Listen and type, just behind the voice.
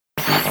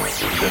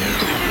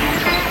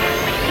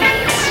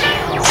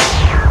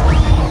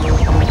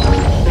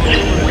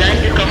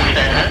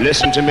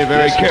Listen to me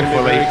very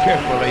carefully.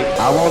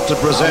 I want to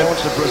present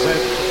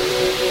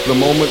the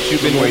moment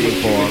you've been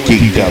waiting for.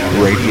 Geeked Up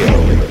Radio.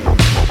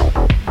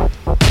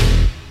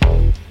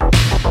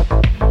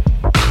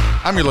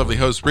 I'm your lovely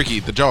host, Ricky,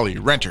 the Jolly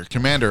Renter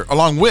Commander,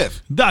 along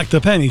with Dr.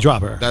 Penny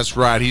Dropper. That's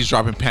right, he's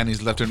dropping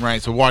panties left and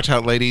right, so watch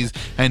out, ladies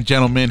and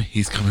gentlemen.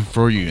 He's coming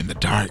for you in the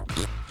dark.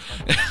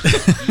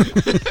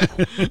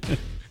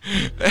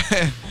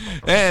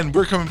 And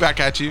we're coming back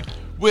at you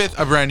with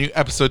a brand new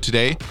episode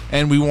today,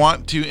 and we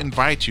want to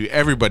invite you,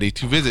 everybody,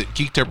 to visit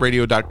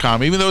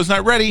geekedupradio.com. Even though it's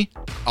not ready,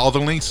 all the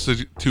links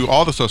to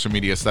all the social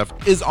media stuff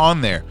is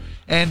on there,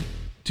 and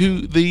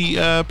to the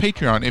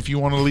Patreon if you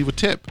want to leave a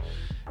tip.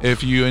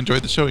 If you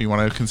enjoyed the show, you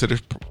want to consider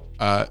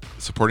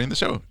supporting the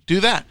show, do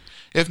that.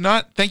 If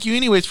not, thank you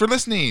anyways for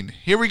listening.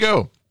 Here we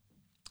go.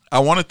 I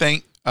want to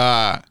thank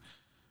all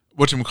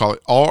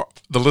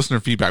the listener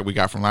feedback we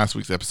got from last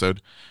week's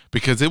episode,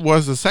 because it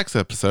was a sex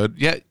episode,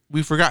 yet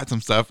we forgot some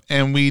stuff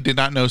and we did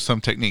not know some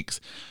techniques.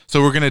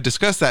 So we're going to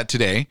discuss that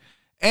today.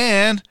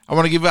 And I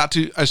want to give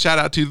a shout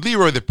out to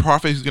Leroy the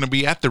Prophet, who's going to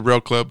be at the Rail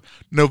Club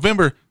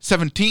November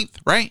 17th,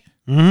 right?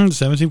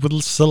 17th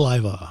with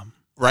saliva.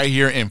 Right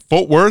here in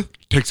Fort Worth,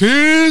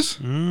 Texas.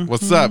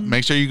 What's up?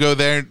 Make sure you go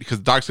there, because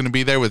Doc's going to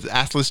be there with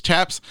assless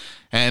chaps.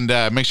 And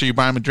make sure you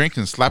buy him a drink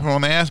and slap him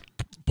on the ass,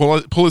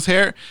 pull his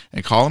hair,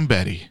 and call him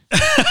Betty.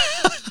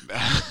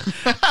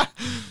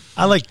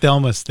 I like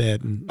Thelma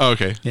instead. Oh,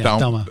 okay. Yeah,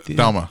 Thelma.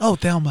 Oh,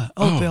 Thelma.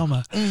 Oh,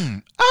 Thelma.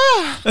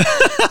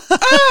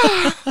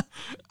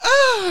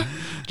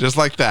 Just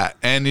like that.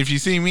 And if you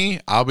see me,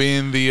 I'll be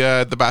in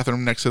the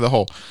bathroom next to the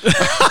hole.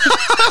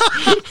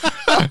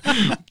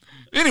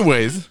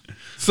 Anyways,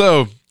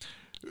 so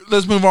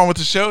let's move on with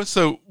the show.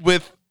 So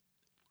with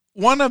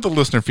one of the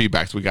listener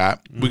feedbacks we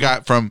got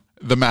from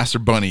the Master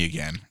Bunny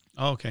again.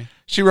 Oh, okay.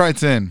 She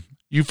writes in,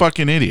 "You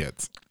fucking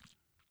idiots.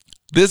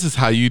 This is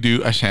how you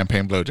do a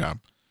champagne blowjob.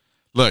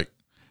 Look,"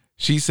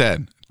 she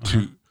said,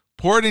 "to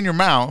pour it in your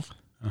mouth,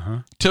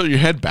 tilt your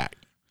head back.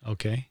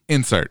 Okay.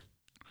 Insert.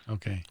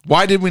 Okay.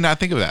 Why did we not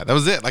think of that? That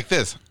was it, like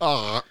this.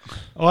 Oh,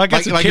 I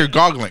got some you're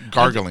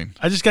gargling.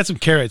 I just got some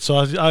carrots, so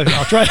I'll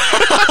try.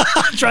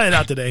 I'll try it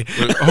out today.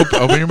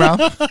 Open your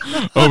mouth.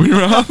 Open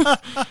your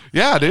mouth.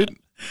 Yeah, dude.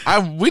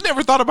 We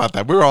never thought about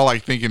that. We were all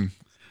like thinking,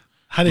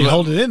 how do you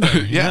hold it in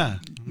there? Yeah.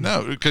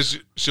 No, because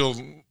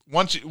she'll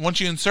once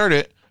you insert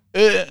it,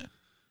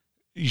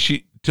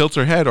 she tilts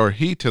her head, or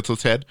he tilts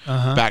his head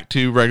back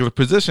to regular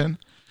position,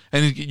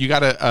 and you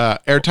got a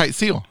airtight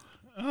seal.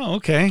 Oh,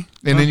 okay.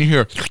 And then you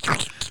hear.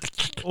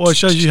 Well, it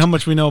shows you how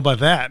much we know about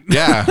that.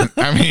 Yeah,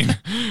 I mean,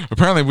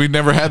 apparently we've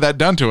never had that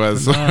done to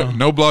us.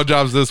 No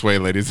blowjobs this way,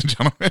 ladies and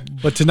gentlemen.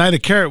 But tonight a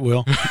carrot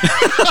will.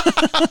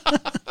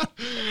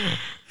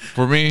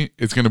 For me,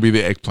 it's going to be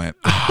the eggplant.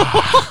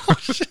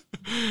 Because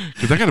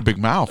I got a big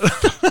mouth.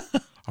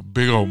 A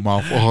big old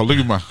mouth. Oh, look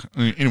at my...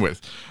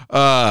 Anyways.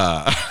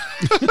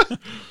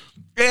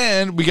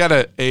 And we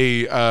got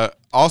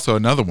also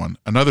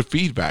another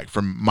feedback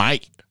from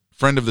Mike,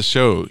 friend of the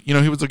show. You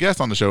know, he was a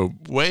guest on the show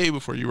way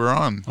before you were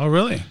on. Oh,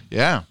 really?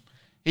 Yeah.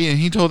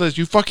 He told us,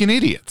 "You fucking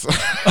idiots."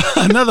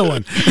 Another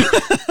one.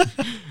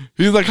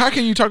 He's like, "How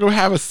can you talk about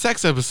have a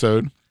sex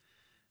episode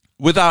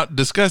without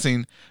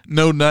discussing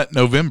No Nut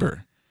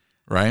November?"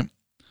 Right?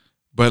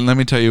 But let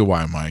me tell you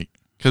why, Mike.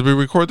 Because we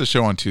record the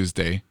show on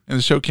Tuesday, and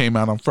the show came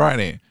out on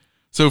Friday.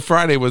 So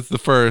Friday was the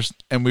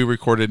first, and we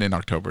recorded in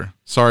October.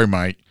 Sorry,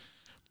 Mike.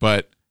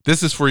 But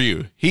this is for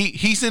you.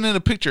 He sent in a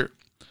picture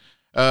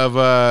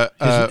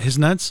of his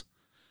nuts.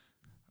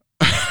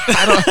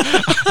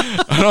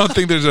 I don't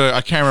think there's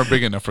a camera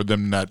big enough for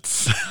them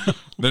nuts.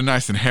 They're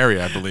nice and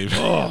hairy, I believe.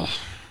 Oh.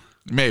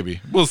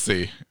 Maybe. We'll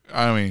see.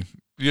 I mean,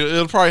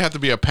 it'll probably have to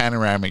be a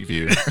panoramic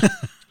view.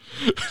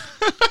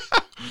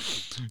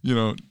 You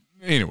know,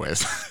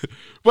 anyways.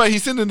 But he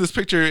sent in this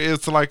picture.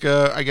 It's like,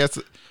 I guess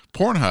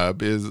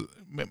Pornhub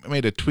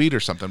made a tweet or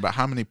something about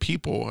how many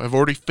people have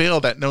already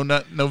failed at No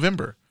Nut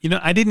November. You know,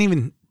 I didn't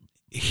even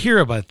hear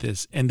about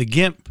this. And the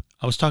GIMP,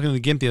 I was talking to the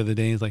GIMP the other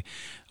day. He's like,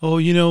 "Oh,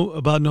 you know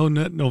about No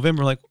Nut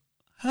November?" Like,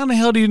 how the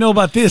hell do you know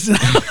about this?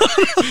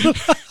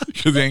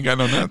 Because they ain't got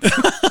no nuts.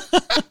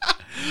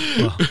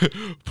 Well.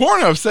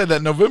 Pornhub said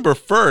that November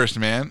 1st,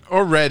 man,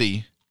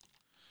 already,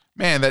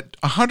 that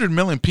 100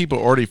 million people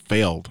already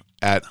failed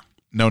at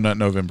No Nut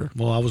November.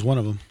 Well, I was one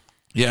of them.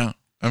 Yeah.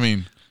 I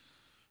mean,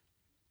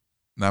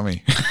 not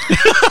me.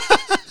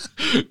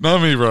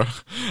 Not me, bro.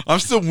 I'm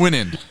still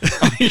winning.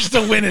 You're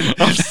still winning.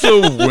 I'm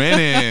still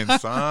winning,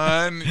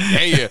 son.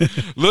 Hey,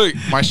 look,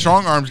 my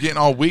strong arm's getting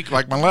all weak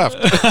like my left.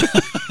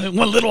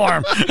 One little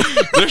arm.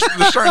 They're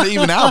starting to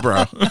even out,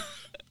 bro.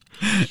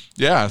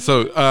 Yeah,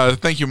 so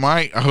thank you,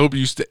 Mike. I hope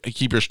you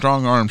keep your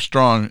strong arm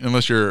strong,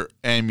 unless you're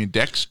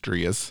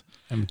ambidextrous.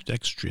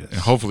 Ambidextrous. And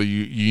hopefully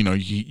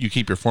you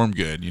keep your form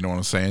good. You know what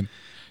I'm saying?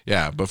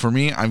 Yeah, but for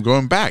me, I'm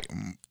going back.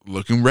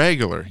 Looking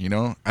regular, you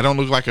know. I don't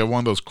look like one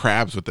of those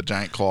crabs with the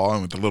giant claw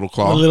and with the little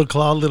claw. Little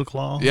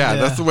claw. Yeah,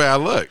 that's the way I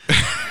look.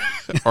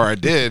 or I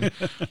did.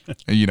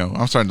 And,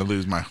 I'm starting to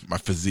lose my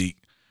physique.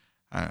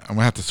 I'm going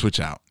to have to switch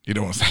out. You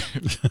know what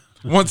I'm saying?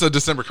 Once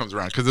December comes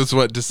around, because it's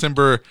what,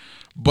 December,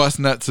 bust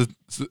nuts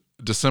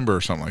December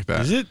or something like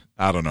that. Is it?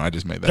 I don't know. I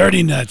just made that Dirty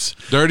up. nuts.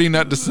 Dirty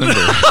nut December.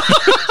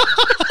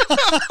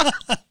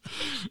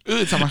 Ooh,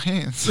 it's on my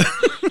hands.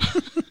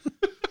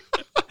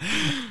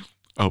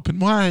 Open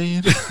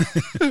wide.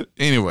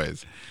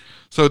 Anyways,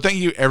 so thank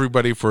you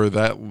everybody for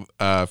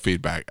that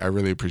feedback. I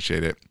really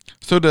appreciate it.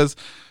 So does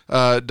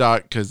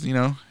Doc, because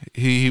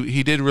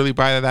he did really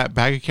buy that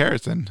bag of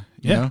carrots, and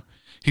you know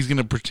he's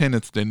gonna pretend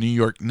it's the New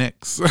York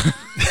Knicks,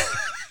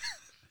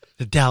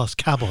 the Dallas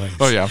Cowboys.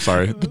 Oh yeah, I'm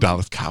sorry, the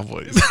Dallas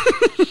Cowboys,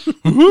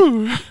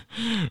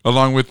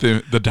 along with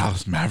the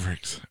Dallas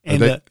Mavericks.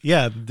 And the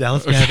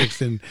Dallas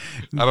Mavericks, and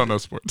I don't know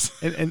sports.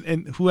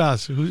 And who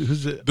else?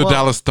 Who's the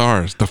Dallas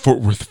Stars, the Fort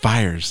Worth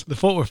Fires, the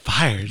Fort Worth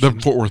Fires, the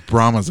Fort Worth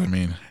Brahmas. I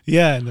mean,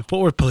 yeah, and the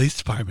Fort Worth Police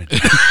Department.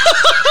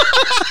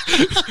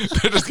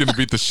 They're just gonna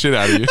beat the shit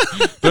out of you.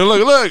 They're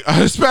like, look, a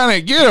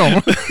Hispanic,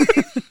 get him.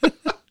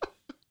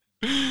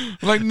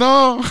 Like,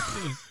 no.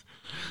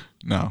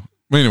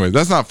 But anyway,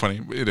 that's not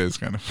funny. It is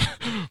kind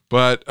of.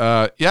 But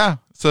yeah,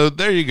 so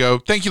there you go.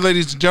 Thank you,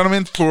 ladies and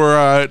gentlemen,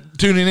 for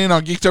tuning in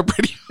on Geeked Up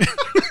Radio.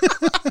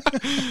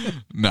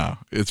 No,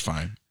 it's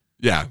fine.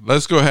 Yeah,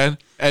 let's go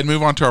ahead and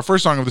move on to our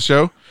first song of the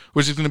show,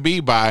 which is going to be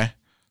by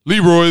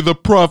Leroy the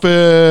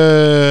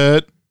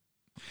Prophet.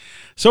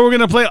 So we're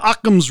going to play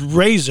Occam's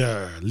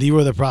Razor,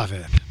 Leroy the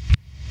Prophet.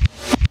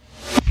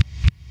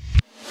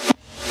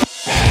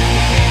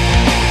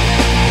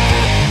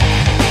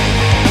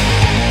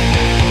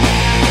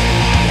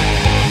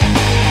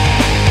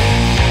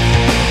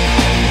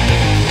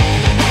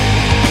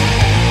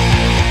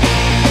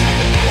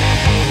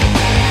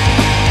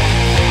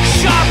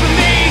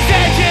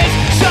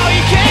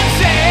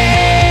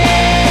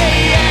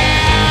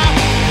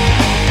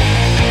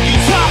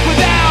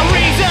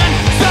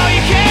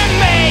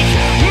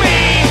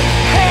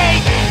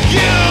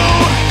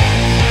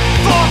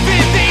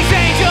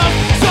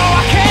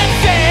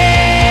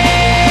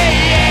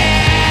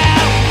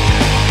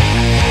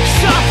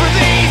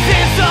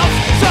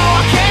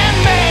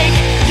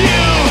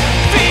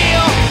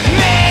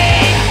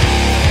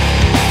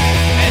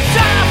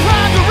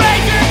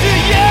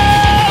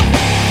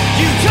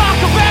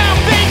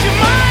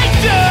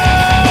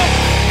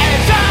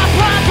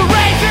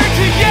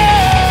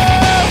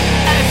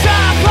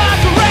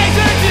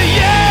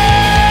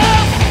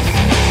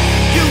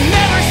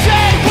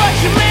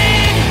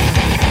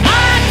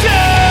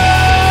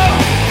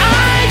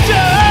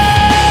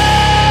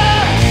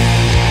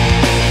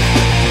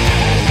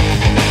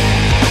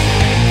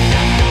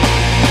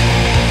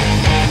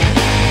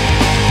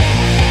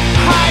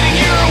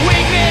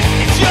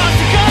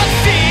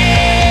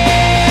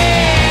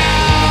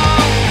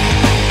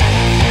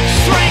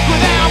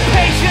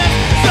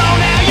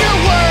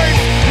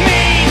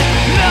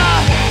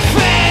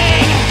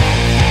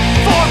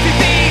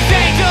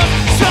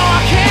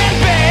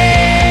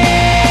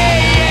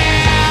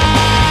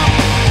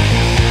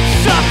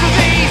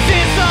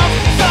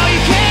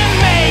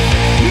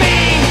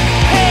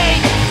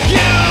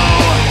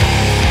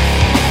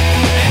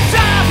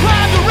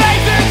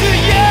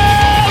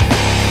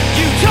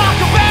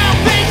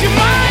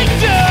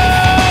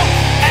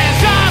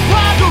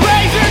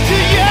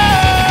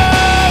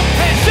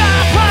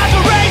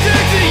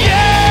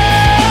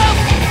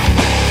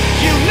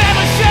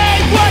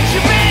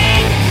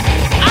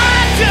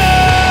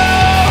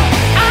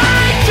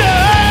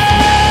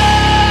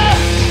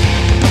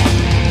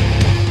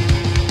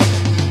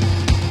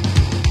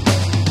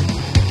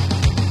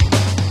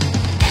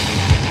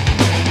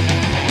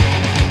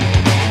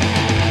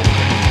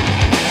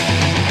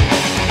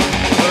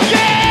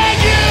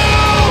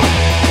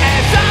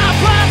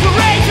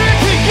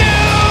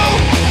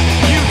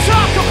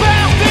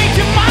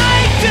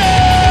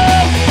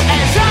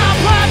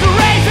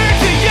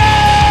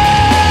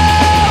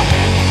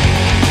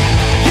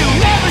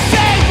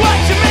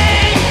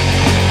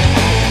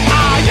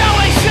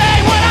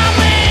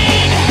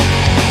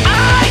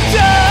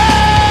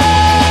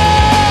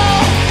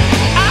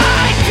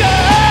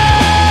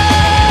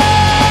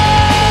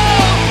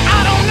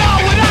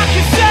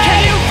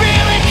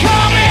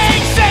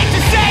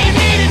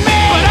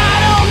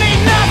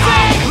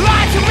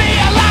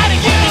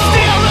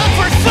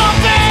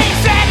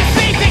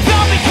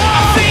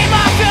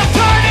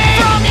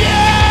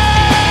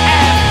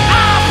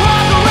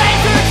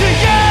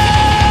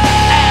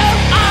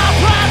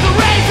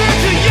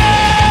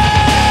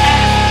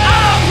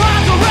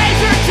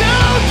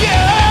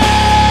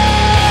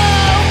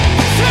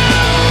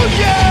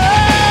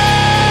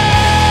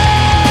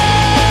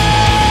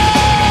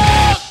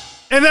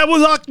 That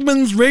was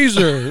Occam's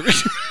Razor.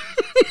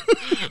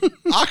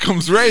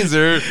 Occam's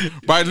Razor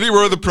by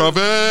Leroy the Prophet.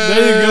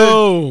 There you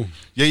go.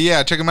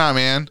 Yeah. Check him out,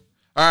 man.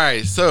 All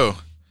right, so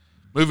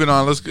moving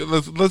on.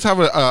 Let's have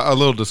a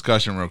little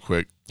discussion real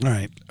quick. All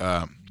right.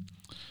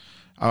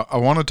 I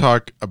want to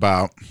talk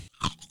about.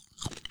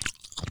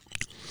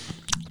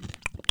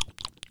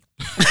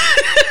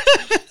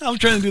 I'm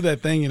trying to do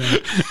that thing,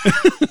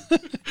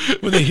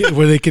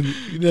 where they can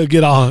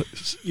get all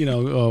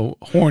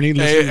horny.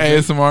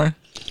 ASMR.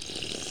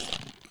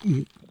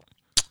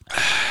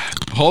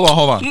 Hold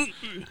on.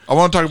 I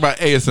want to talk about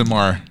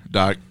ASMR,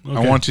 Doc. Okay.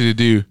 I want you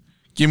to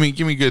give me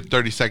a good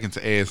 30 seconds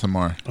of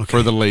ASMR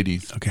for the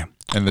ladies,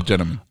 and the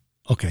gentlemen.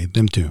 Okay,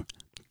 them too.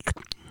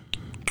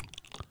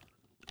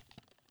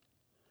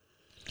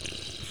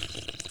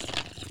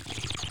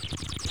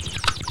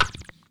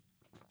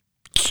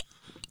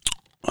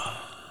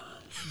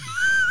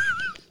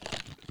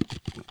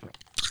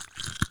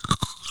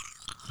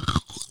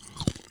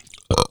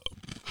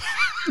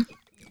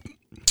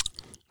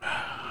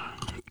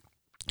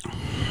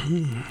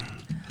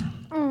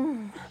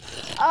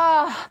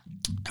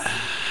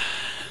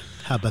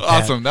 How about that?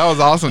 Awesome. That was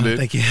awesome, dude.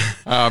 Thank you.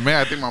 Man,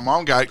 I think my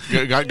mom got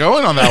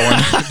going on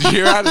that one. Did you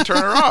hear how to turn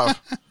her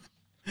off?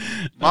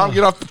 Mom,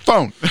 get off the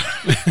phone.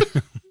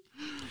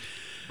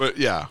 But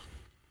yeah.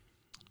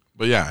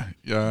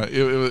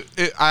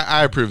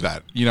 I approve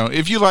that.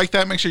 If you like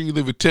that, make sure you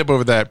leave a tip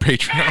over that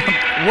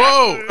Patreon.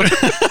 Whoa.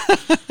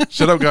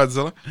 Shut up,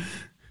 Godzilla.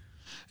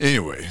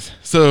 Anyways,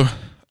 so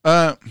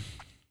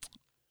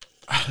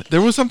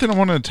there was something I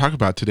wanted to talk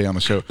about today on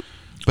the show,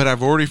 but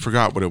I've already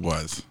forgot what it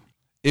was.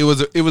 It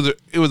was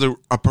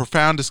a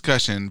profound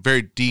discussion,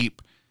 very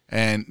deep,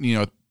 and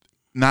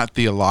not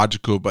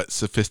theological but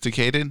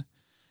sophisticated,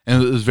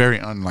 and it was very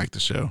unlike the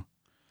show.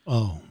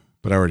 Oh,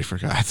 but I already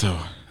forgot. So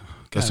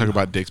let's talk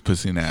about dicks,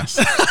 pussy, and ass.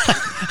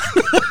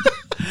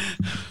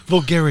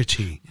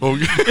 Vulgarity.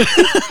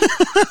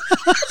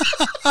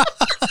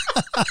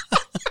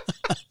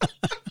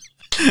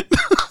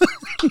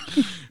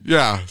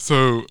 Yeah.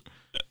 So.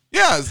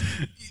 Yes.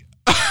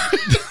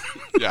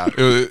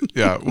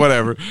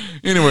 Whatever.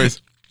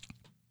 Anyways,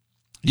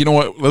 you know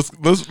what?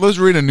 Let's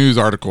read a news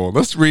article.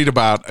 Let's read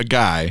about a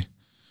guy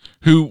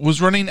who was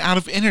running out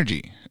of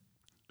energy.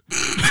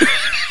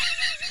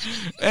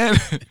 And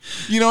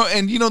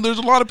there's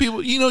a lot of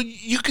people,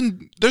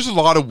 there's a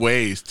lot of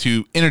ways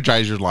to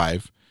energize your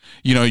life.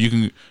 You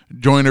can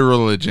join a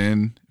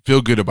religion,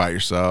 feel good about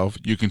yourself.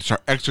 You can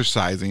start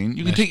exercising.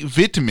 You can take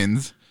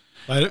vitamins.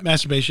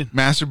 Masturbation.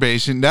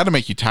 That'll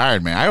make you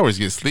tired, man. I always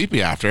get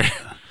sleepy after.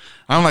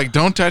 I'm like,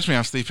 don't touch me.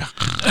 I'm sleepy.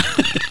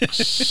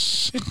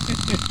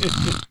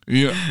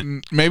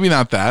 Maybe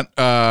not that.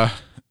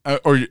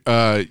 Or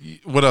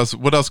what else?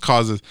 What else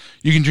causes?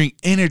 You can drink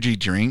energy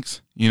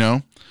drinks.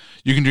 You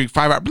can drink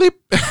 5 hour bleep.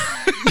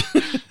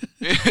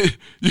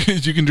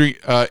 You can drink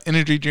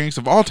energy drinks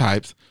of all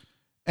types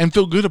and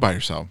feel good about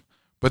yourself.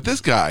 But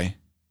this guy,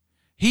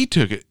 he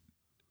took it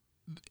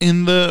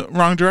in the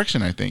wrong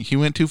direction. I think he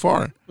went too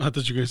far. I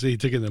thought you were going to say he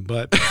took it in the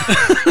butt.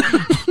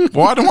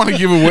 Well, I don't want to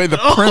give away the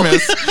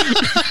premise.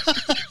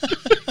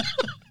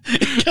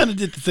 It kind of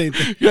did the same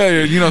thing.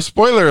 Yeah,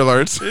 spoiler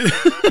alerts.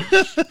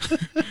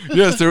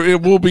 Yes,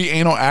 it will be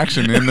anal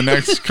action in the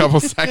next couple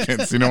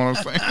seconds. You know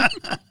what I'm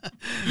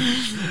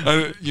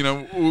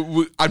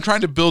saying? I'm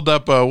trying to build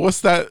up.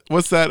 What's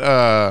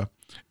that?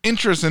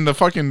 Interest in the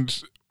fucking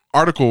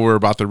article we're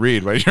about to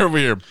read. Right here over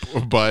here,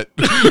 but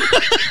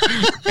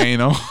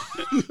anal.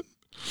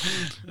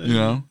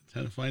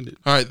 Trying to find it.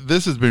 All right,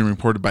 this has been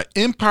reported by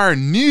Empire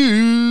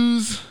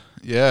News.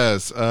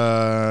 Yes.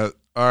 All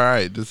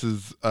right, this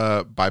is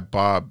by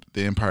Bob,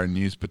 the Empire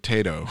News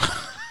potato.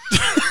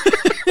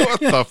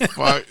 What the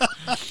fuck?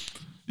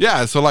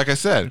 Yeah, so like I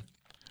said,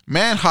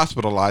 man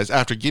hospitalized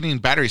after getting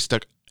battery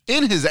stuck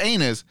in his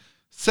anus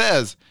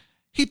says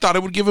he thought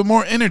it would give him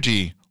more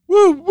energy.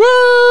 Woo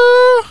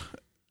woo!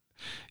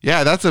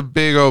 Yeah, that's a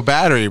big old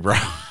battery, bro.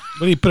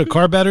 What, do you put a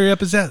car battery up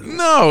his ass?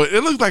 No,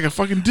 it looks like a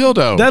fucking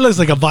dildo. That looks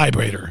like a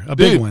vibrator,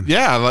 big one.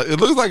 Yeah, it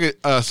looks like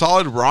a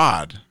solid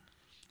rod.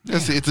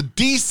 It's a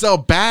D-cell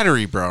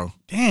battery, bro.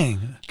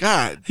 Dang.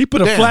 God. He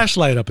put a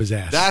flashlight up his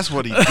ass. That's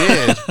what he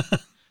did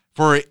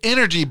for an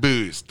energy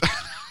boost.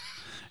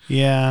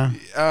 Yeah.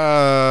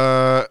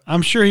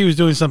 I'm sure he was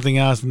doing something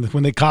else. And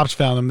when the cops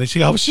found him, they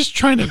said, I was just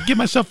trying to give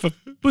myself a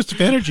boost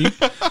of energy.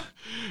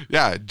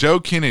 Yeah, Joe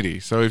Kennedy.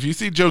 So if you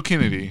see Joe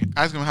Kennedy,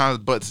 ask him how his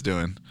butt's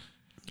doing.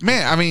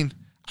 Man, I mean,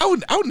 I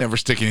would never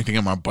stick anything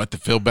in my butt to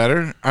feel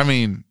better. I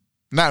mean,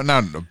 not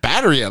a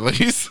battery at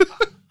least.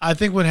 I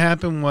think what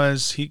happened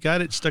was he got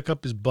it stuck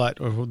up his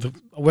butt, or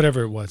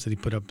whatever it was that he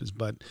put up his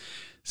butt.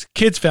 His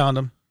kids found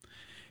him.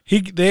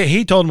 He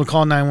told him to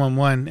call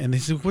 911, and they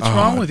said, "What's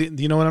wrong with it?"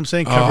 You know what I'm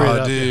saying? Cover it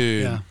up.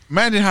 Dude. Yeah.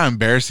 Imagine how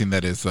embarrassing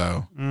that is,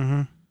 though.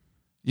 Mm-hmm.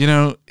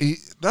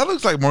 That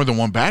looks like more than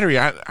one battery.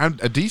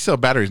 A D-cell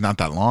battery is not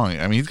that long.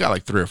 I mean, he's got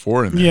like 3 or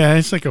 4 in there. Yeah,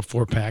 it's like a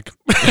 4-pack.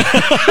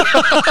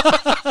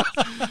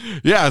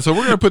 Yeah, so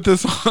we're gonna put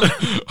this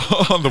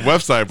on the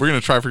website. We're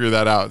gonna try to figure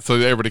that out so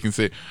that everybody can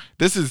see.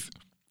 This is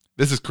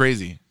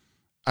crazy.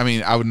 I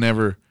mean, I would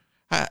never.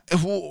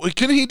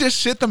 Couldn't he just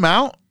shit them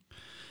out?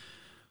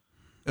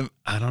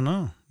 I don't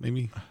know.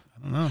 Maybe. I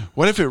don't know.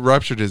 What if it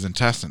ruptured his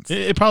intestines?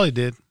 It probably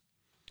did.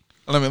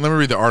 Let me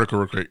read the article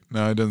real quick.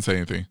 No, it doesn't say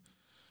anything.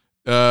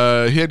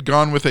 He had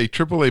gone with a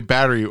AAA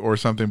battery or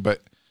something,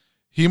 but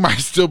he might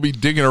still be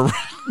digging around.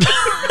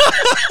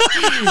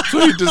 So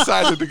he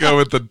decided to go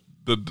with the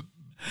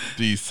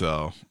D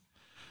cell.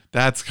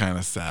 That's kind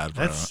of sad,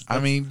 bro. I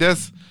mean,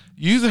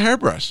 use a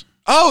hairbrush.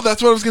 Oh,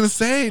 that's what I was gonna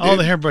say. Dude. Oh,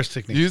 the hairbrush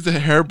technique. Use the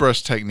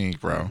hairbrush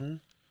technique, bro. Mm-hmm.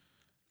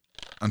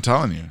 I'm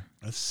telling you.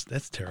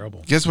 That's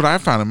terrible. Guess what I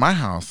found in my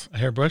house? A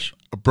hairbrush.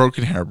 A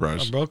broken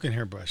hairbrush. A broken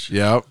hairbrush.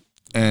 Yep.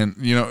 And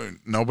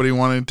nobody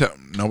wanted to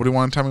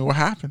tell me what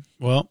happened.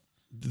 Well,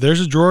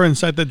 there's a drawer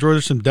inside that drawer.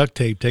 There's some duct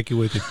tape. Take it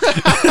with you.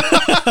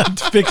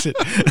 To fix it,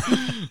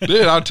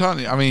 dude. I'm telling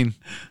you. I mean,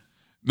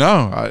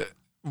 no.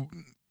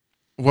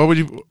 What would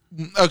you?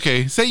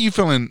 Okay, say you're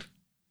feeling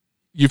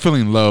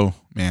low,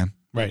 man.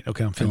 Right.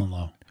 Okay, I'm feeling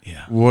low.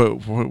 Yeah.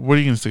 What are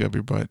you gonna stick up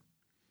your butt?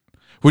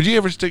 Would you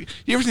ever seen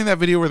that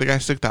video where the guy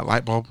stuck that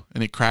light bulb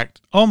and it cracked?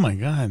 Oh my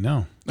God,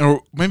 no.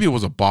 Or maybe it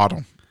was a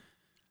bottle.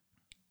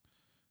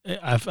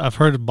 I've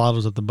heard of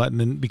bottles at the butt, and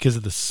then because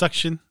of the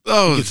suction.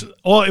 Oh,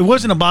 it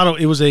wasn't a bottle.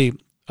 It was a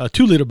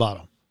 2-liter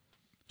bottle.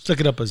 Stuck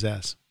it up his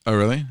ass. Oh,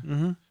 really?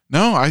 Mm-hmm.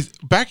 No,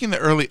 back in the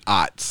early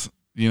aughts,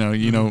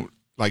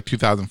 like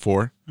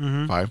 2004,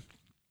 5.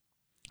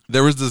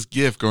 There was this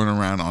GIF going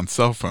around on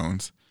cell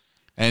phones,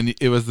 and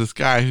it was this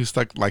guy who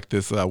stuck like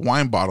this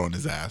wine bottle in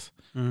his ass,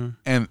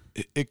 and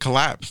it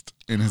collapsed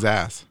in his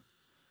ass.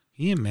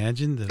 Can you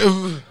imagine that?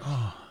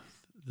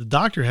 The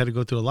doctor had to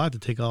go through a lot to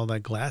take all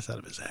that glass out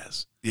of his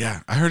ass.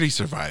 Yeah, I heard he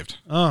survived.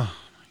 Oh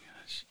my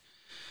gosh,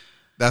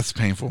 that's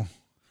painful.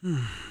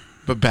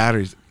 But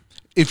batteries.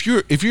 If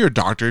you're a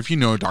doctor, if you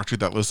know a doctor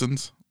that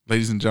listens,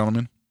 ladies and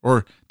gentlemen,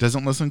 or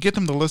doesn't listen, get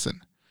them to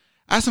listen.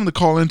 Ask them to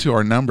call into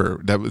our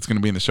number that is going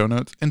to be in the show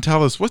notes and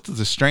tell us what's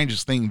the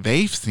strangest thing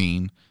they've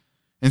seen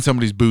in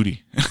somebody's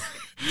booty.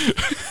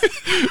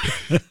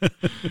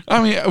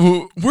 I mean,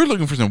 we're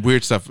looking for some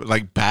weird stuff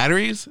like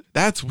batteries.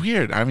 That's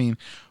weird. I mean,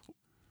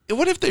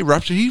 what if they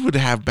rupture? He would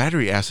have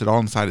battery acid all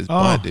inside his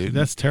butt, dude.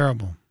 That's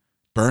terrible.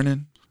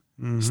 Burning,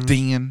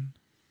 stinging.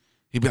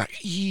 He'd be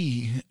like,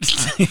 "Ee."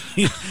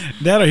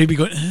 That or he'd be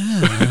going,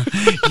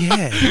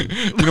 yeah.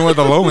 You know what?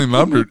 The lonely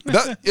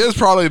that is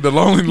probably the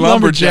lonely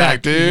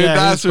lumberjack, dude. Yeah,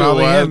 that's who it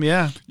probably was. him,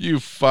 yeah. You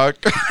fuck.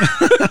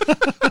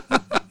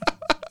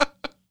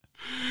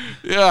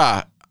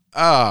 Yeah.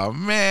 Oh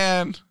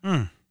man.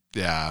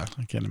 Yeah.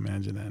 I can't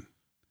imagine that.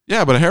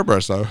 Yeah, but a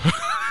hairbrush though.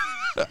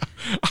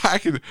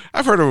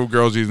 I've heard of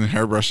girls using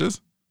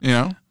hairbrushes.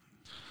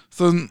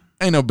 So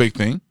ain't no big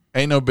thing.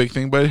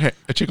 But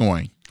a chicken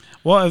wing.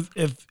 Well,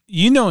 if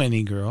you know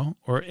any girl,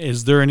 or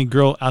is there any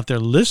girl out there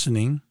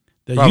listening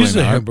that Probably uses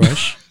a not.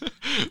 hairbrush,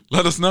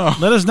 let us know.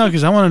 Let us know,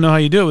 because I want to know how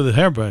you do it with a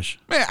hairbrush.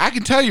 Man, I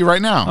can tell you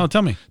right now. Oh,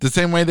 tell me. The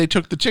same way they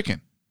choke the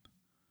chicken.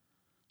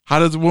 How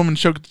does a woman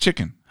choke the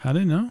chicken? How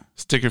do you know?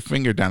 Stick her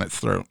finger down its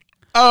throat.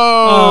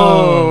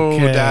 Oh,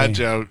 okay. Dad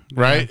joke,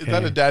 right? Okay. Is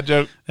that a dad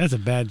joke? That's a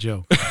bad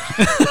joke.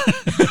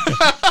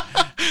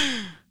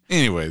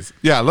 Anyways,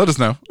 yeah, let us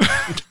know.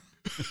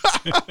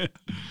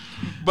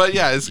 But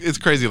yeah, it's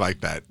crazy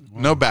like that.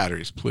 No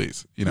batteries,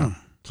 please.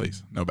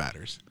 Please, no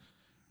batteries.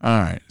 All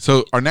right.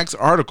 So our next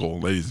article,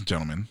 ladies and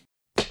gentlemen.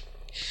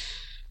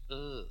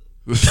 So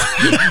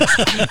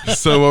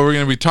what we're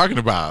going to be talking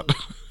about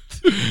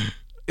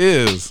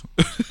is,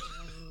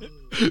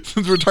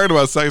 since we're talking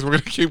about sex, we're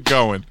going to keep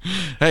going.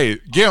 Hey,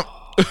 Gimp.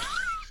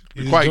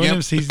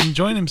 He's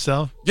enjoying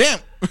himself.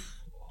 Gimp.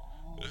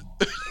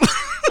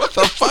 What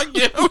the fuck,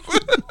 Gimp?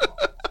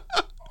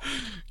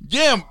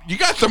 Gimp, you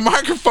got the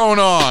microphone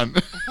on.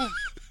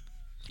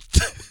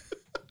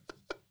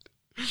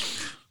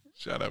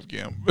 Shut up,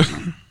 Gimp.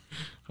 I'm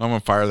going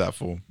to fire that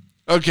fool.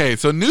 Okay,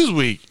 so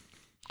Newsweek.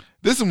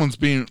 This one's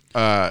being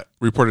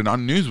reported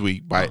on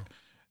Newsweek by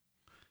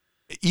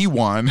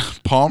Ewan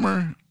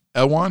Palmer.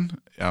 Ewan?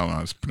 I don't know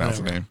how to pronounce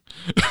the name.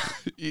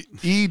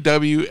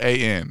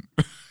 E-W-A-N.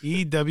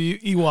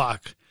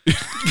 Ewok.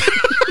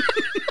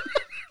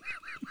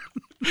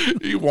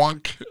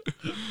 Ewok.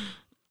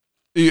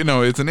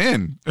 It's an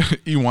N.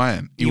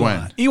 Ewan.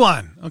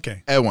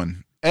 Okay.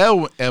 Ewan.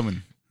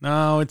 Ewan.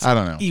 No, it's I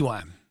don't know.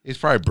 Ewan. He's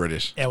probably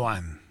British.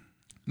 Ewan.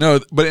 No,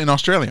 but in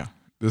Australia,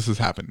 this has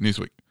happened.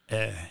 Newsweek.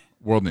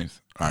 World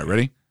News. All right,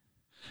 ready?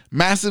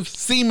 Massive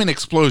semen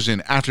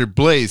explosion after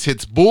blaze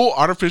hits Bull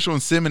Artificial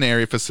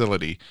Inseminary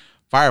Facility.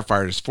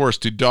 Firefighters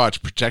forced to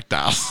dodge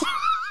projectiles.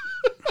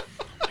 Oh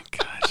my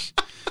gosh.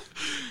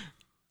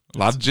 A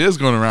lot of jizz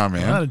going around,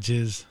 man. A lot of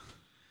jizz.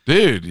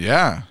 Dude,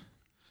 yeah.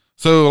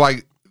 So,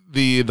 like,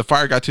 the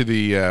fire got to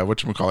the,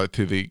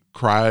 to the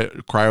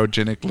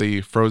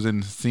cryogenically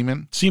frozen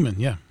semen. Semen,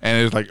 yeah. And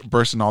it was, like,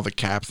 bursting all the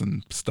caps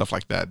and stuff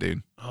like that,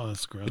 dude. Oh,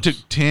 that's gross. It took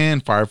 10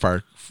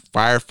 firefighters.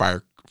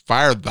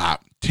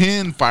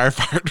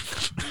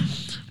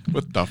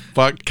 What the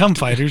fuck? Come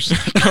fighters.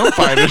 Come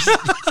fighters.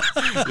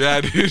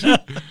 Yeah, dude.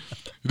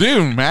 Dude,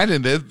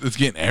 imagine this. It's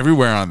getting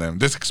everywhere on them.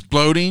 This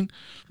exploding.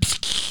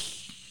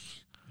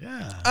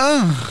 Yeah.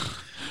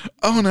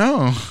 Oh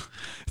no.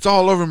 It's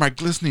all over my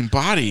glistening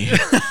body.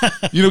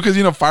 Because,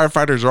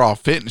 firefighters are all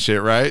fit and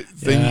shit, right?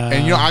 So, Yeah.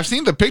 And, I've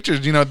seen the pictures.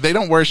 They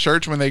don't wear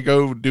shirts when they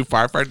go do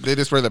firefighting. They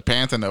just wear the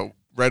pants and the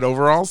red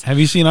overalls. Have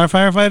you seen our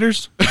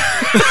firefighters?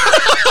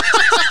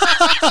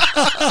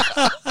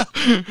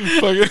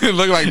 Fucking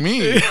look like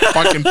me.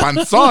 Fucking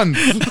panzons.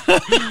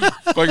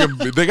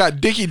 Fucking, they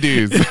got dicky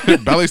dudes.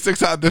 Belly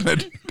sticks out.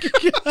 Dicky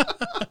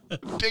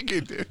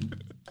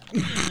dude.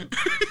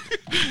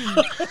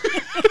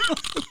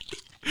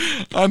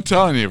 I'm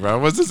telling you, bro.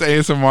 What's this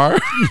ASMR?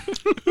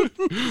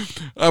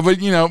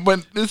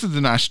 But this is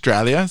in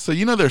Australia, so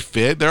they're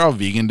fit. They're all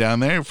vegan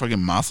down there,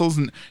 fucking muscles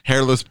and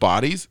hairless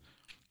bodies,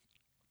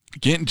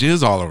 getting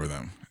jizz all over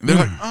them. And they're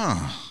like,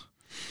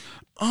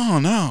 oh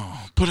no,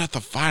 put out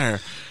the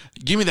fire.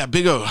 Give me that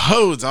big old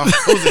hose. I'll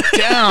hose it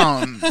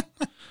down.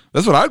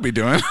 That's what I'd be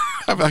doing.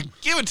 I'd be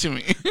like, give it to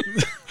me.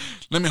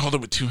 Let me hold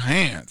it with 2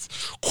 hands.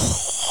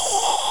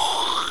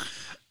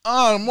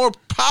 Oh, more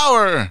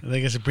power. I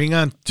think I should bring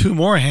on 2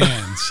 more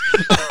hands.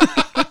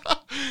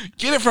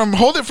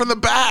 Hold it from the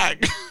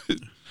back.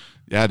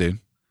 Yeah, dude.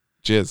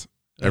 Jizz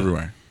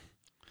everywhere.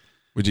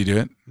 Would you do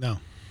it? No.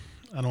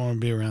 I don't want to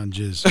be around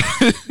jizz.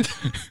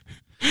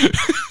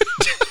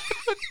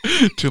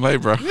 Too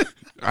late, bro.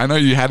 I know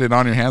you had it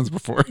on your hands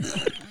before.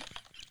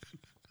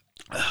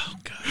 Oh,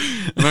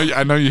 God.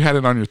 I know you had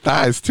it on your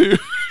thighs, too.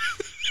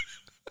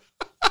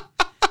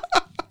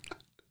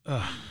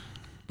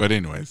 But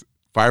anyways,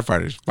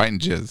 firefighters fighting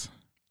jizz.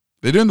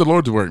 They're doing the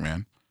Lord's work,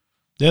 man.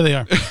 Yeah, they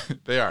are.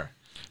 They are.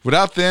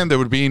 Without them, there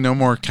would be no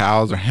more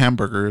cows or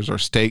hamburgers or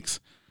steaks.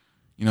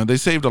 They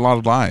saved a lot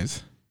of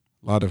lives.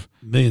 A lot of...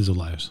 Millions of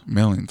lives.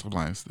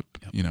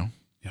 Yep.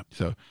 Yep.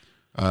 So,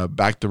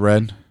 back to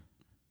red.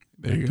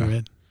 There you go.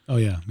 Red. Oh,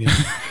 yeah.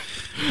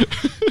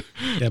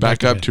 Yeah,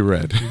 back up to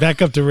red.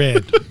 Back up to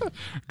red.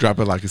 Drop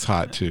it like it's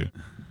hot, too.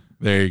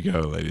 There you go,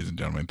 ladies and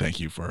gentlemen. Thank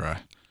you for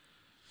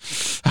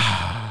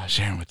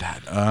sharing with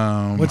that.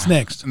 What's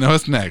next? No,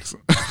 what's next?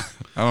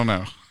 I don't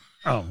know.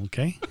 Oh,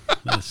 okay.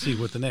 Let's see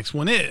what the next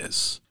one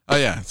is. Oh,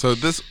 yeah. So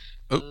this...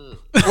 Oh.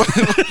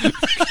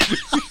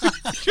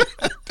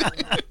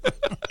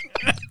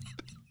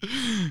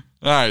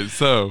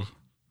 All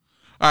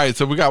right,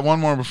 so we got one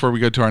more before we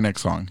go to our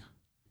next song.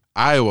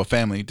 Iowa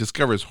family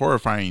discovers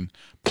horrifying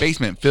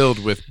basement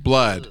filled with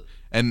blood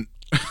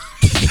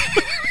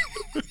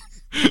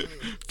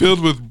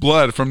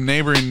from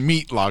neighboring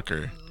meat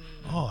locker.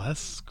 Oh,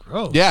 that's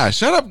gross. Yeah,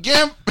 shut up,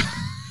 Gimp.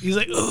 He's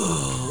like,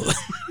 ugh.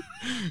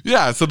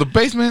 Yeah, so the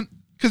basement,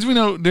 because we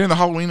know during the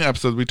Halloween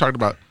episode we talked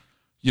about,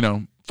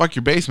 fuck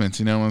your basements.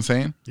 You know what I'm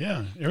saying?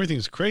 Yeah, everything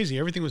was crazy.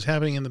 Everything was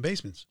happening in the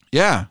basements.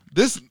 Yeah,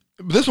 this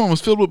one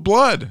was filled with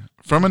blood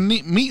from a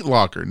meat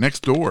locker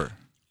next door.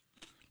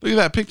 Look at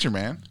that picture,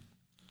 man.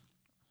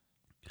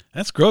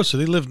 That's gross. So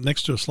they live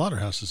next to a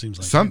slaughterhouse, it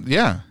seems like.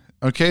 Yeah.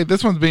 Okay,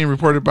 this one's being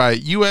reported by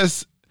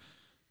USA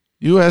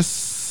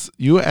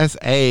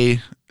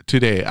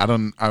Today. I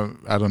don't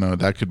know.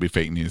 That could be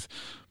fake news.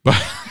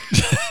 But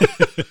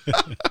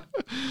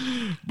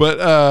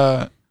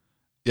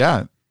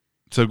yeah.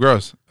 So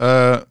gross.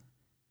 Yeah,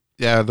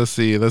 let's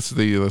see.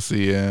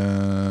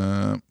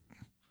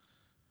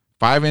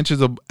 5 inches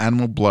of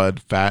animal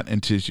blood, fat,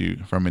 and tissue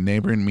from a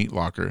neighboring meat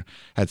locker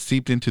had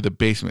seeped into the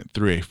basement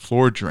through a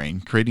floor drain,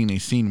 creating a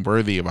scene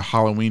worthy of a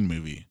Halloween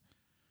movie.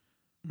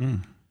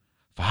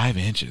 5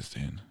 inches,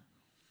 dude.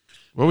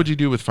 What would you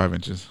do with 5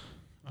 inches?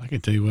 I can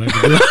tell you what I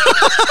could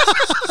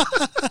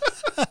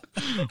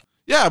do.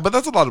 Yeah, but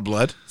that's a lot of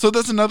blood. So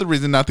that's another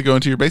reason not to go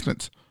into your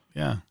basements.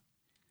 Yeah.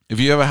 If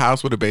you have a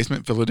house with a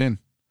basement, fill it in.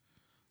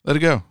 Let it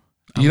go.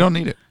 You don't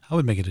need it. I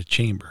would make it a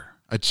chamber.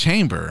 A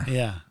chamber?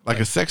 Yeah. Like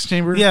a sex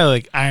chamber? Yeah,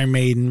 like Iron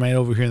Maiden right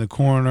over here in the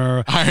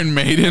corner. Iron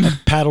Maiden?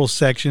 Paddle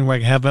section where I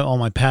can have all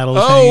my paddles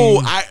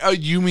Oh,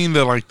 hanging. You mean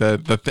the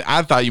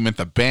I thought you meant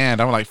the band.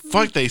 I'm like,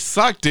 fuck, they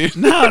suck, dude.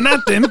 No,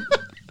 not them.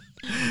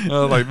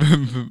 Like,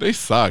 they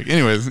suck.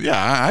 Anyways,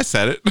 yeah, I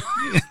said it.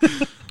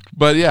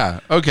 But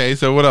yeah, okay,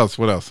 so what else?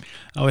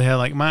 I would have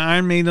like my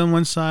Iron Maiden on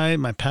one side,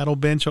 my paddle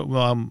bench,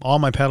 all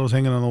my paddles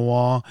hanging on the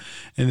wall,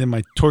 and then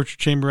my torture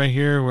chamber right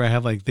here where I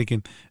have like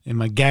and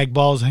my gag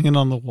balls hanging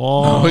on the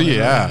wall. Oh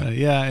yeah,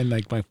 yeah, and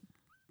like my,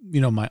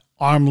 my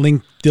arm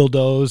length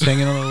dildos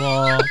hanging on the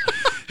wall.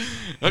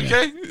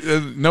 Okay,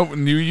 no,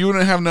 you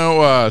wouldn't have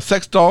no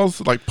sex dolls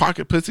like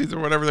pocket pussies or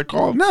whatever they're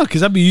called. No,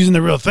 because I'd be using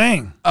the real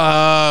thing.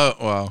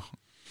 Well,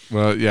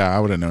 yeah, I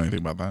wouldn't know anything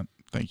about that.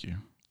 Thank you.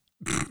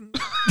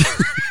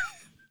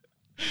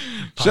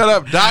 Shut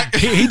up, Doc.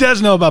 He does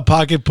know about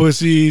pocket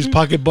pussies,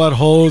 pocket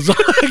buttholes, all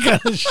that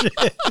kind of shit.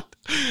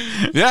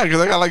 Yeah,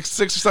 because I got like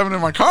 6 or 7 in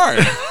my car.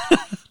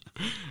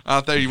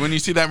 Out there, when you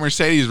see that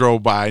Mercedes roll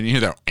by and you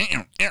hear that,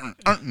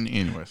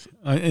 anyways.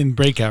 In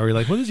breakout, you're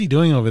like, what is he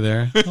doing over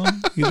there? Oh,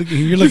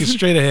 you're looking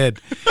straight ahead.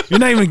 You're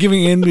not even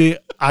giving in the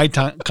eye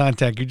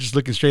contact. You're just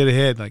looking straight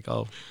ahead, like,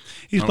 oh,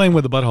 he's playing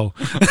with the butthole.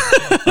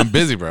 I'm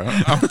busy, bro.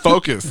 I'm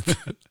focused.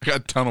 I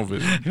got tunnel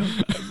vision.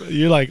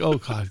 You're like, oh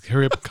God,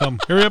 hurry up and come.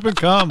 Hurry up and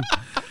come.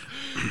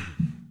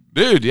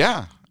 Dude,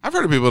 yeah. I've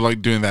heard of people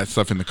like doing that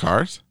stuff in the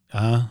cars.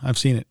 I've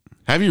seen it.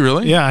 Have you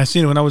really? Yeah, I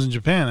seen it when I was in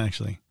Japan,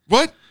 actually.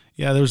 What?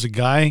 Yeah, there was a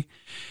guy.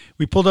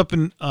 We pulled up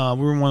and we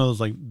were in one of those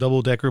like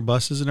double-decker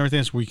buses and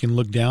everything, so we can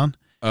look down.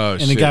 Oh,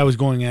 and shit. the guy was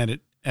going at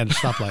it at a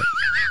stoplight.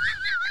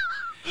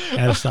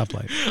 at a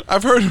stoplight.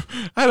 I've heard.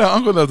 I had an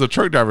uncle that was a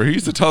truck driver. He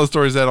used to tell us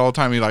stories that all the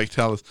time. He like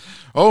tell us,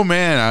 "Oh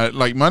man,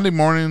 like Monday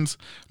mornings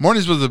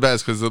was the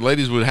best because the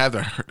ladies would have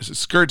their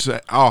skirts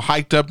all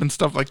hiked up and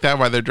stuff like that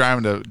while they're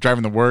driving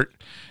to work."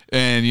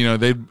 And you know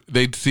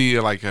they'd see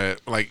like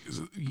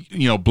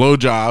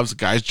blowjobs,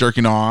 guys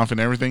jerking off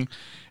and everything,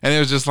 and it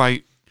was just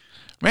like,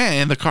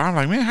 man, in the car, I'm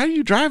like, man, how do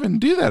you drive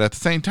and do that at the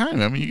same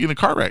time? I mean, you get in a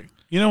car wreck.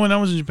 You know, when I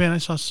was in Japan, I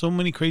saw so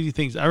many crazy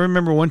things. I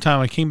remember one time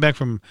I was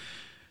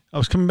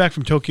coming back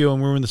from Tokyo,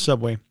 and we were in the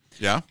subway.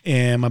 Yeah.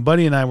 And my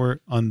buddy and I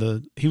were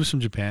he was from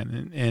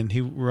Japan, and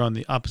he were on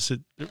the opposite.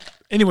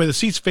 Anyway, the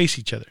seats face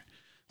each other,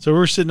 so we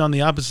were sitting on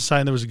the opposite side,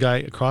 and there was a guy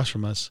across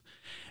from us,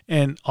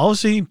 and all of a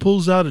sudden he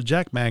pulls out a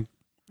jack mag.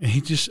 And he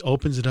just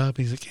opens it up.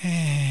 And he's like,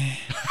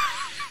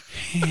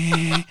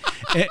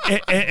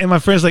 and my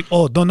friend's like,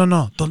 oh,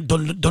 no,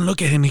 don't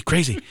look at him. He's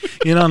crazy.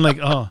 You know, I'm like,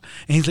 oh,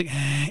 and he's like,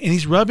 and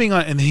he's rubbing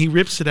on it, and then he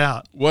rips it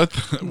out. What?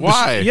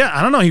 Why? Yeah,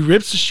 I don't know. He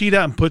rips the sheet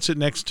out and puts it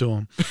next to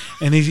him,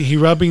 and he's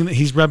rubbing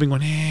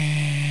going,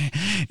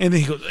 and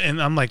then he goes,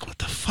 and I'm like, what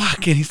the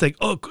fuck? And he's like,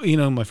 oh, you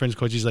know, my friend's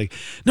coach. He's like,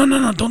 no,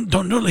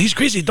 don't, he's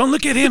crazy. Don't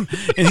look at him.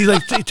 And he's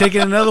like taking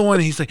another one,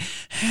 and he's like.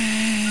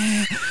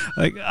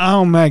 Like,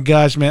 oh my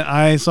gosh, man!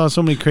 I saw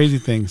so many crazy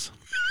things.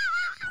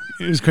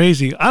 It was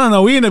crazy. I don't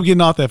know. We ended up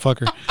getting off that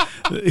fucker.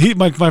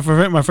 My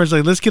friend's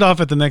like, let's get off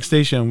at the next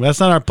station. That's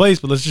not our place,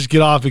 but let's just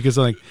get off because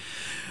like,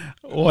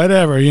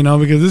 whatever, you know.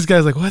 Because this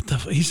guy's like, what the?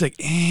 He's like,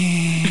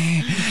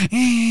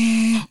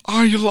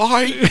 I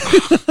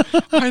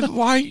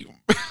like.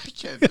 I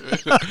can't do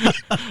it.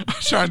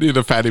 I'm trying to do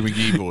the Fatty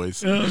McGee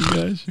voice. Oh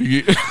gosh.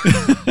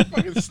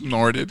 Fucking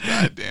snorted.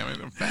 God damn it,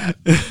 I'm fat.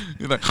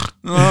 He's like,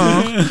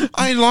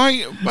 I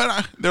like,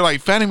 but they're like,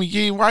 Fatty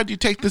McGee, why'd you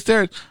take the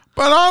stairs?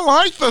 But I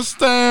like the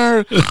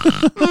stairs.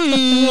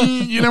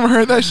 You never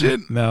heard that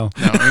shit? No.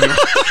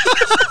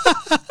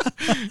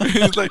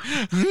 He's like,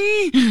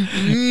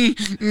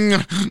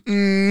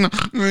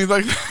 he's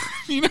like,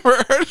 you never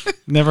heard it?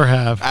 Never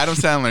have. Adam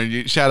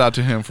Sandler, shout out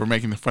to him for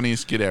making the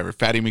funniest skit ever.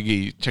 Fatty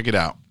McGee, check it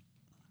out.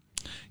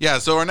 Yeah,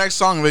 so our next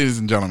song, ladies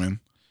and gentlemen,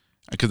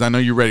 because I know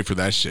you're ready for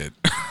that shit,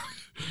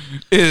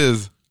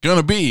 is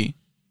gonna be.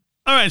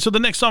 All right, so the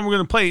next song we're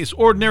gonna play is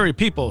Ordinary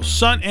People,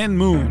 Sun and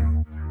Moon.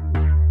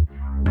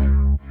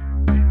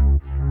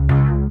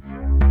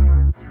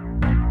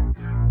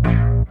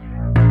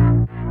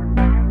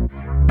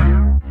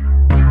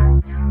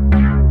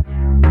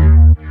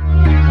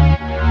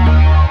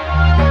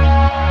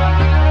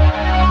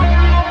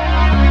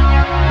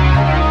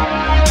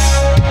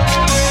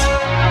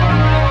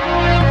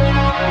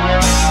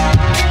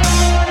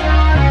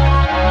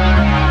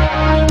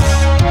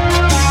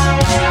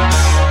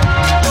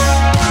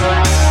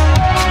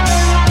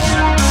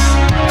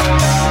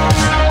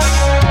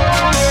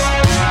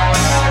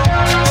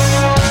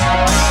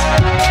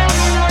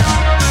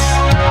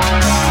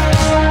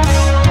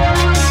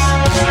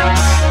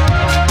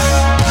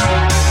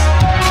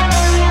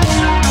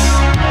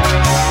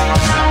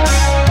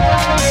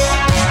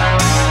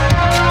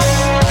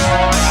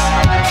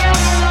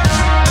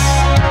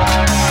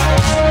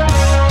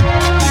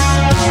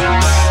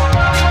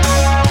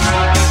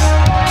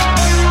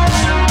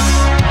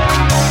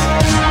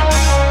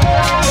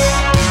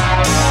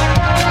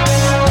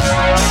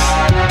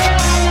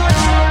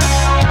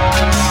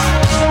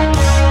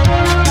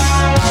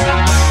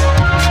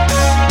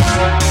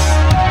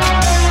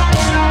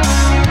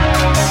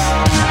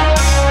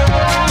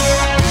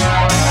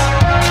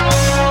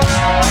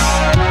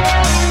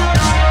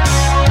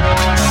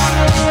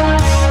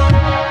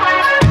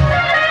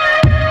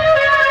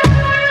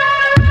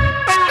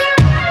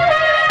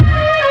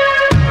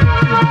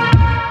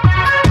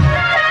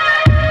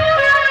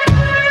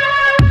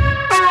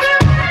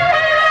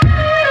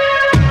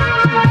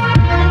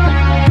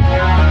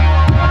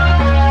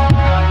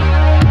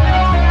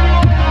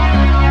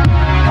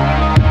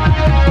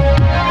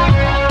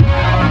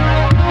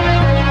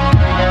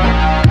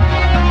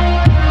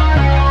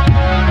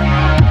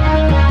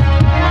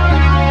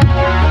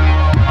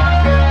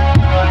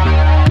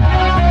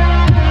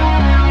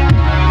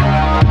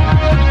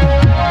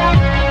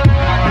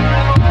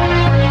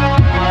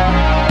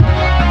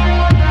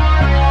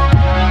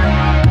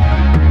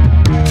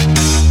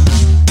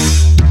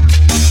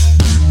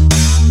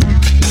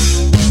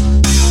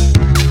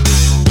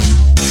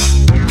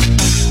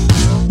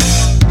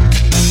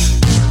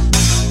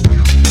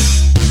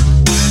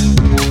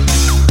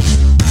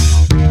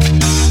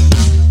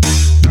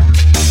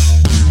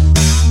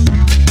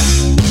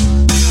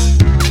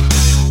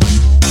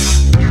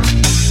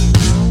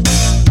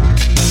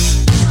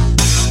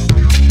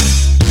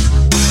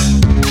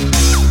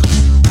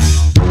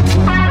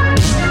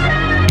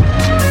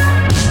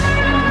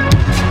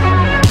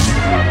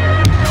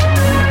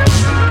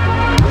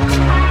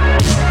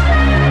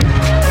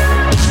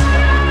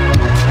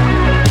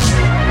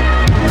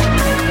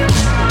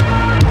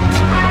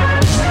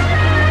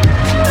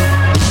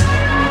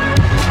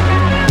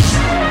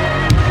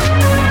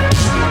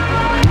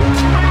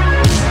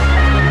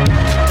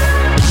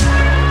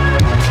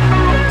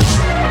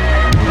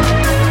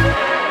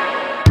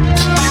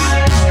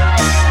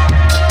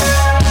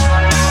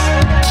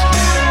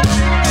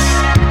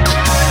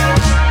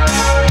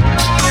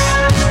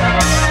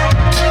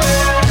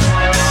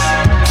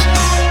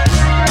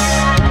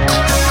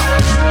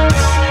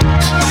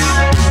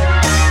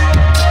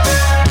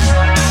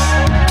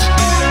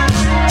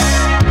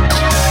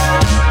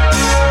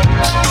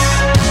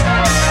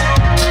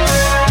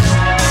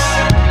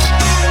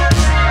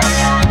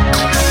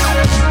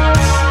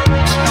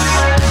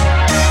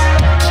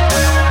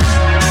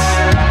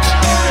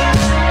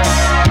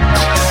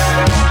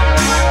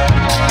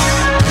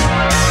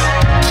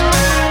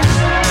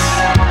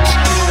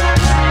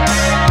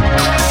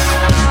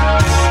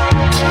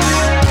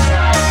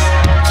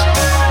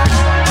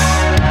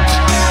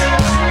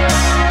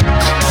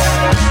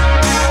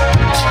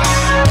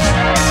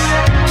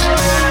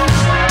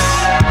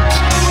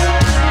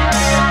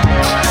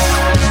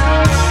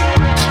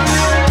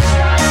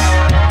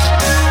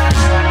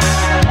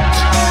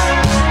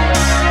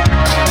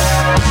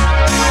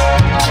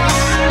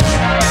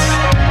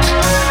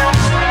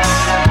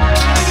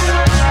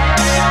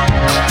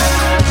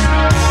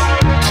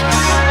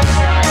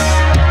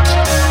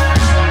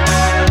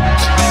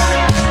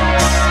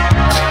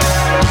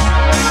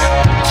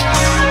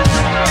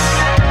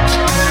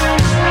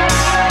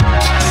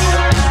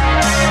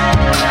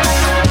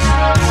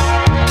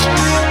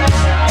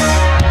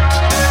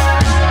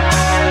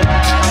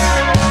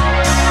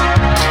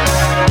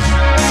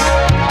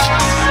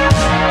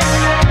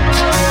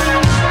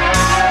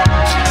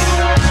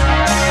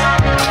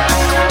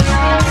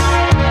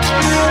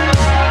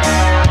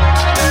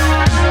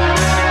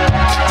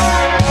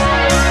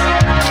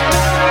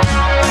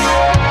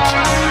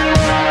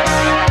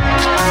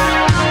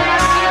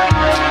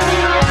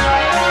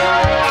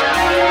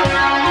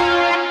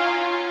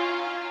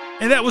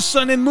 with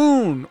sun and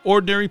moon,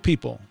 ordinary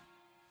people.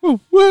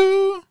 Woo,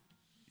 woo.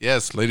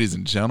 Yes, ladies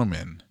and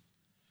gentlemen.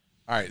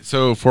 All right,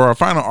 so for our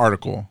final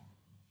article,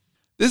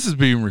 this is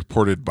being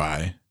reported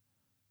by,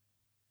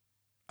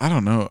 I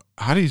don't know,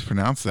 how do you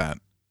pronounce that?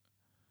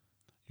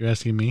 You're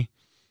asking me?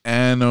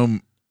 And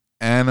Can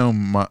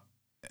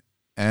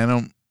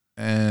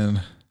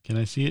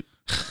I see it?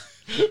 I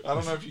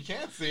don't know if you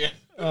can see it.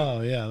 Oh,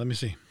 yeah, let me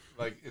see.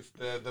 Like, it's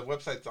the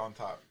website's on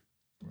top,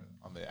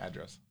 on the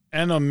address.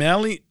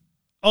 Anomaly.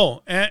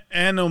 Oh,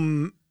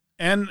 alien.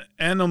 Whatever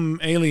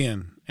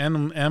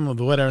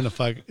the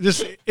fuck.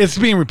 It's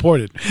being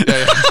reported.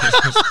 Yeah.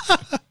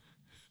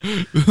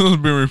 This is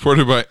being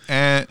reported by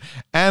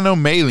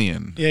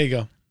Anomalian. There you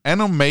go.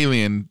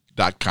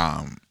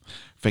 Anomalian.com.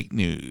 Fake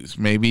news.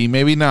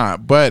 Maybe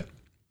not. But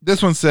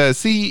this one says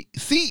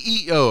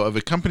CEO of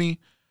a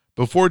company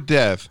before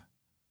death.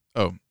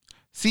 Oh,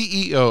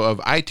 CEO of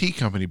IT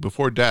company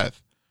before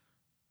death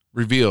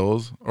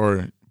reveals,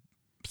 or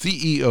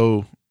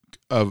CEO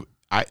of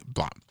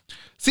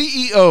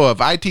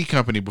IT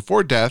company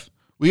before death,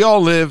 we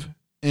all live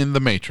in the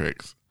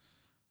Matrix.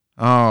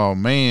 Oh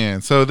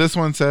man. So this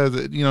one says,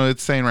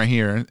 it's saying right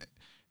here,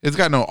 it's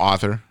got no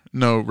author,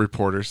 no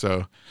reporter.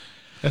 So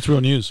that's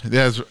real news.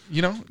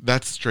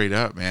 that's straight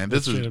up, man.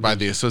 This was by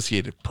the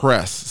Associated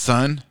Press,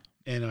 son.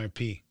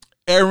 NRP.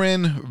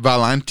 Erin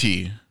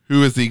Valenti,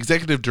 who is the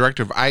executive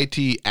director of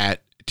IT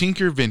at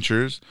Tinker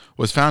Ventures,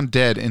 was found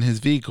dead in her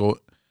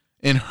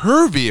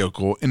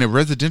vehicle in a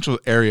residential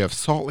area of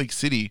Salt Lake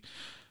City.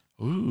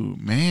 Ooh,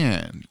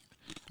 man.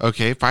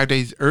 Okay, 5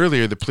 days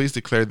earlier, the police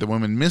declared the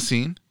woman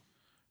missing.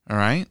 All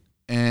right.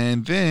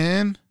 And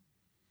then,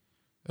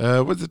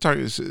 what's the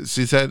target?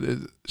 She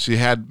said she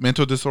had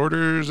mental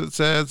disorders, it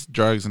says,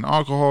 drugs and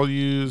alcohol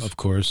use. Of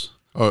course.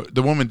 Oh,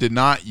 the woman did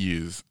not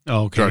use.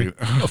 Oh, okay.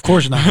 Drug. Of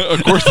course not.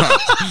 Of course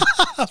not.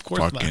 Of course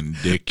Fucking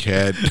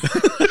dickhead.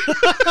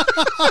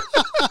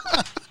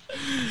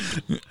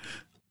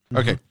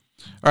 Okay.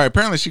 All right.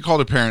 Apparently, she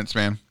called her parents,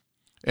 man.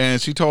 And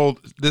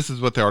this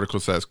is what the article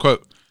says.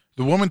 Quote,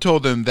 the woman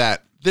told them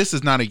that this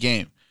is not a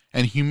game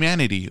and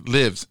humanity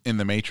lives in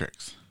the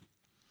Matrix.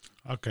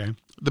 Okay.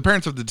 The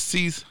parents of the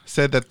deceased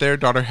said that their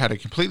daughter had a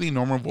completely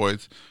normal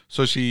voice.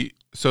 So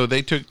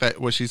they took that,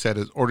 what she said,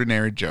 as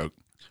ordinary joke.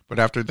 But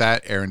after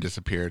that, Erin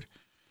disappeared.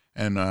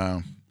 And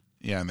and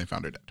they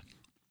found her dead.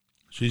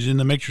 She's in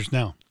the Matrix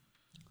now.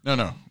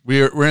 No.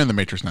 We're in the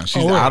Matrix now.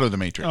 She's out of the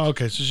Matrix. Oh,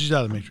 okay. So she's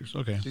out of the Matrix.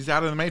 Okay. She's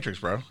out of the Matrix,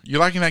 bro. You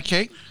liking that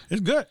cake?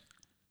 It's good.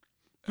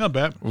 Not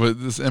bad. With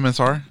this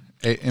MSAR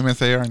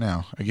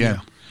now. Again.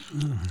 Yeah.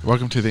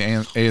 Welcome to the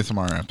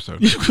ASMR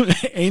episode.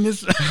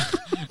 Anus?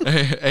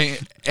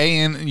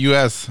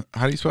 ANUS.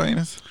 How do you spell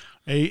anus?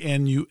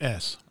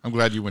 ANUS. I'm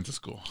glad you went to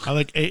school. I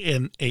like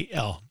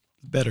ANAL.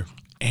 Better.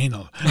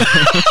 Anal.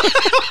 I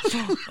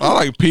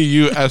like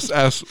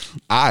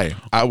PUSSI.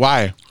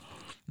 Why?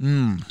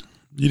 You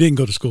didn't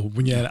go to school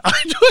when you had an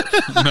eye to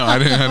it. No, I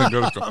didn't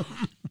go to school.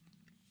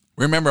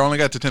 Remember, I only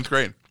got to 10th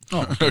grade.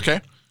 Oh.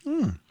 Okay?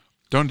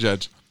 Don't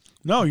judge.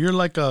 No, you're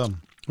like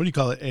what do you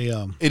call it?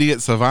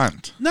 Idiot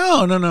savant.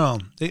 No.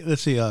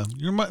 Let's see.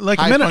 You're like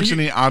high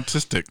functioning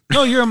autistic.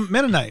 No, you're a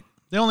Mennonite.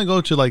 They only go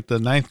to like the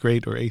 9th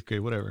grade or 8th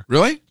grade, whatever.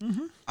 Really?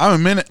 Mm-hmm. I'm a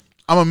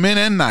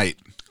Mennonite.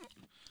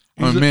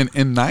 I'm a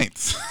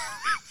Mennonites.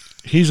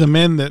 He's a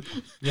man that,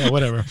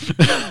 whatever.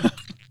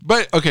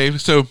 But okay,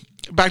 so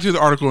back to the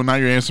article, not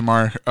your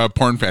ASMR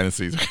porn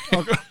fantasies.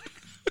 Okay.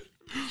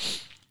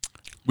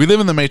 We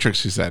live in the Matrix,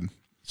 she said.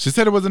 She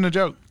said it wasn't a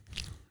joke.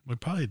 We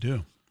probably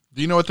do.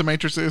 Do you know what the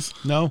Matrix is?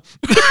 No.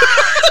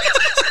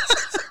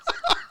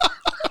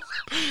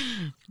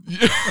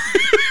 You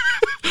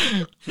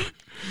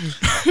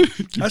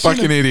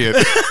fucking idiot.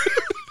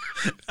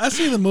 I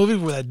see the movie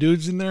where that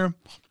dude's in there.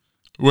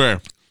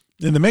 Where?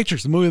 In the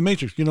Matrix, the movie The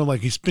Matrix. You know,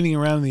 like he's spinning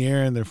around in the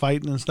air and they're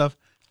fighting and stuff.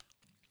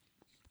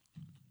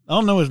 I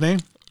don't know his name.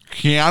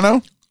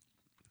 Keanu?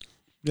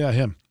 Yeah,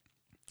 him.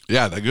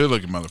 Yeah, the good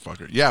looking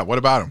motherfucker. Yeah, what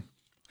about him?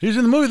 He's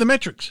in the movie The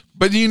Matrix.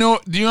 But do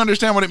you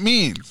understand what it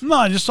means? No,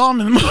 I just saw him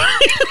in the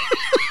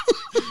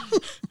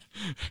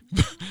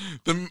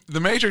movie. The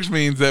Matrix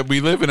means that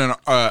we live in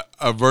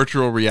a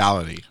virtual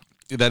reality,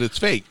 that it's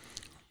fake.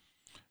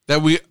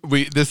 That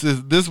this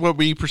is what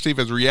we perceive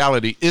as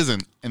reality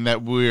isn't, and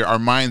that our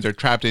minds are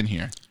trapped in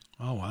here.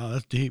 Oh wow,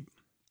 that's deep.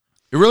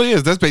 It really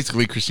is. That's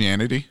basically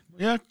Christianity.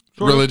 Yeah,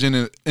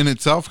 religion in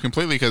itself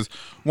completely. Because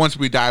once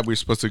we die, we're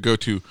supposed to go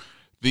to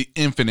the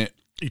infinite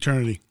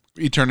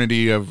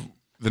eternity of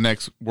the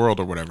next world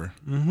or whatever.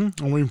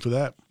 Mm-hmm. I'm waiting for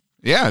that.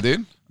 Yeah,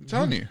 dude. I'm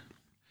telling you,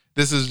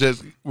 this is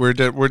just we're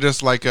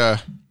just like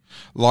a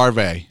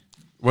larvae.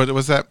 What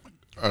was that?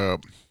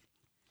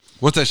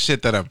 What's that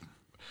shit that a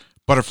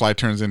butterfly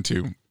turns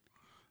into?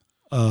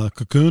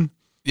 Cocoon?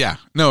 Yeah.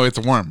 No, it's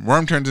a worm.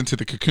 Worm turns into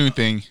the cocoon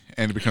thing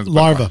and it becomes a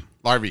larva.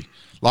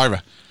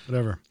 Larva.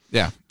 Whatever.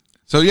 Yeah.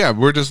 So yeah,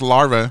 we're just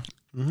larvae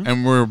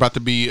and we're about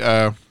to be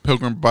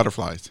pilgrim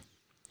butterflies.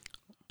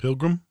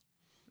 Pilgrim?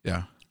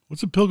 Yeah.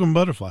 What's a pilgrim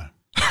butterfly?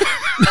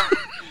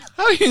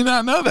 How do you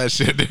not know that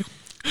shit, dude?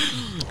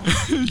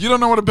 You don't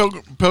know what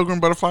a pilgrim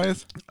butterfly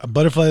is? A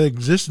butterfly that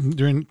exists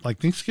during like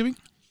Thanksgiving?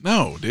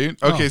 No,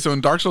 dude. Okay, so in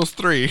Dark Souls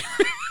 3,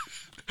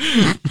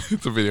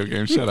 it's a video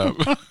game. Shut up.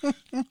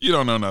 You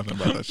don't know nothing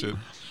about that shit.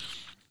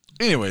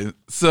 Anyway,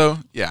 so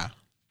yeah.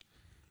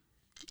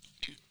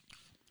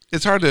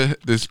 It's hard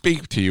to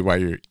speak to you while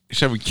you're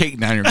shoving cake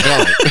down your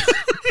gullet.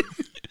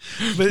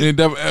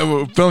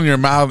 Filling your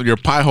mouth, your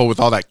pie hole with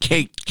all that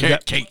cake.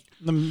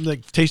 I'm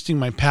like tasting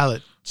my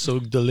palate. So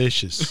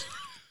delicious.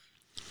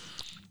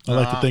 I'd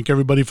like to thank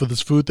everybody for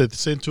this food that they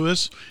sent to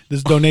us.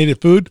 This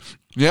donated food.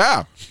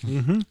 Yeah.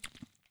 Mm-hmm.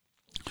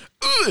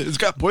 Ooh, it's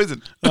got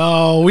poison.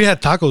 Oh, we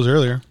had tacos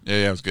earlier.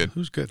 Yeah, it was good. It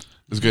was good.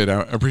 It was good.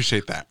 I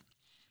appreciate that.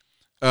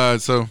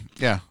 So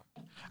yeah,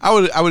 I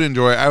would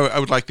enjoy. I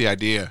would like the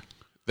idea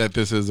that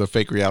this is a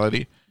fake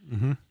reality,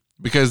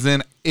 because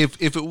then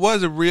if it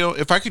was a real,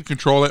 if I could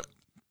control it,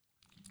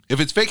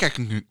 if it's fake, I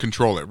can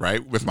control it,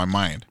 right, with my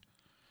mind,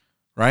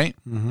 right?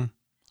 Mm-hmm.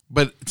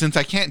 But since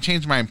I can't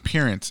change my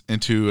appearance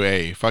into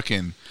a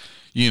fucking,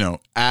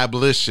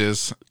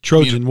 ablicious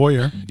Trojan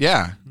warrior.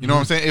 Yeah, you know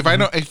what I'm saying.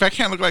 If I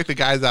can't look like the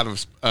guys out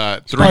of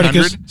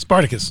 300,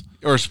 Spartacus,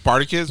 or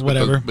Spartacus,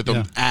 whatever, with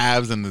those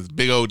abs and those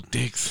big old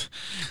dicks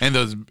and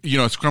those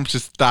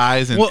scrumptious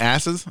thighs and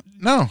asses.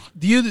 No,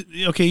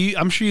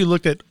 I'm sure you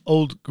looked at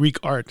old Greek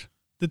art.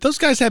 Did those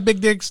guys have big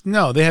dicks?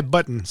 No, they had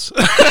buttons.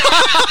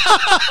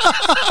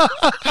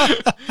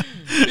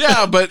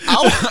 Yeah, but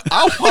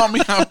I want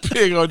me a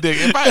big old dick.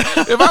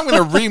 If I'm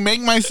gonna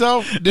remake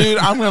myself, dude,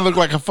 I'm gonna look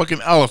like a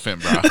fucking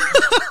elephant, bro.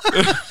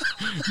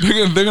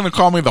 they're gonna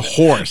call me the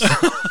horse.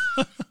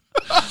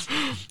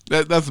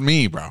 That's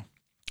me, bro.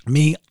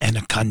 Me,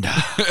 anaconda.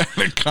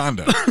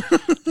 Anaconda.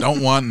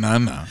 Don't want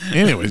none.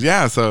 Anyways,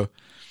 yeah. So,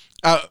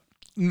 I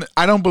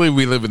don't believe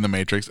we live in the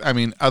Matrix. I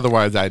mean,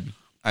 otherwise,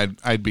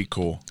 I'd be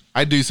cool.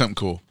 I'd do something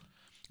cool.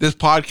 This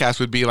podcast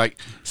would be like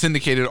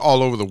syndicated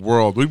all over the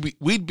world.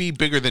 We'd be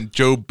bigger than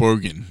Joe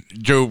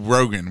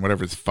Rogan,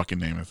 whatever his fucking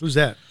name is. Who's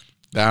that?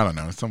 I don't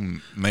know.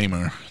 Some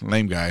lame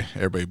guy.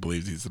 Everybody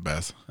believes he's the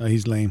best. Oh,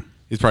 he's lame.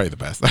 He's probably the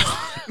best.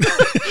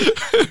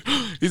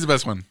 He's the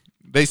best one.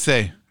 They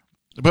say.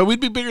 But we'd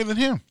be bigger than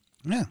him.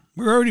 Yeah.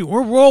 We're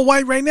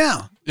worldwide right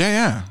now.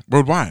 Yeah.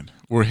 Worldwide.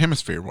 We're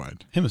hemisphere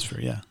wide. Hemisphere,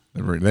 yeah.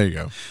 There you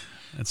go.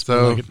 That's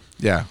so,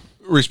 yeah.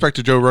 Respect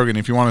to Joe Rogan.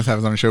 If you want us to have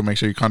us on the show, make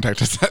sure you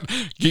contact us at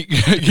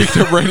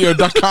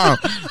geektubradio.com.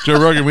 Joe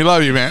Rogan, we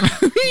love you, man.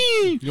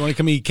 If you want to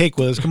come eat cake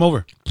with us, come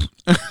over.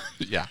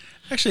 Yeah.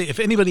 Actually, if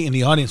anybody in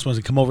the audience wants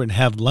to come over and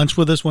have lunch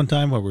with us one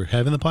time while we're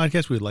having the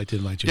podcast, we'd like to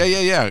invite you.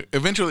 Yeah.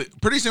 Eventually,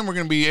 pretty soon we're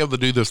going to be able to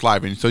do this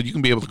live, and so you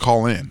can be able to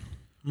call in.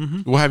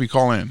 Mm-hmm. We'll have you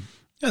call in.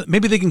 Yeah,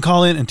 maybe they can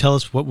call in and tell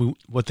us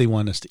what they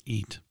want us to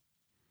eat.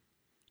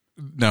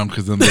 No,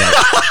 because then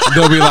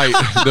they'll be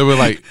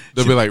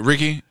like,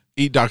 Ricky,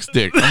 eat Doc's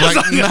dick. I'm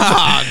like,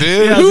 nah,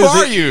 dude. Yeah, who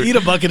are you? Eat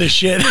a bucket of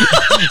shit.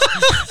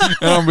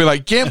 And I'll be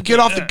like, get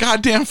off the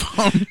goddamn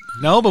phone.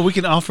 No, but we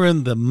can offer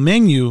them the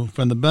menu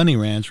from the Bunny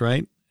Ranch,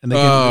 right? And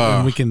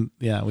we can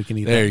eat that.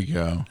 There you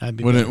go.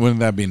 Wouldn't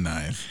that be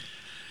nice?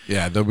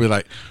 Yeah, they'll be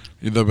like,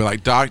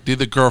 Doc, do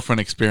the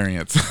girlfriend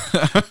experience.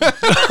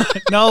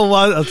 No,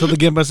 until they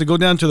get us to go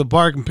down to the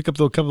park and pick up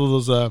a couple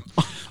of those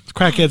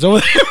crackheads over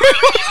there.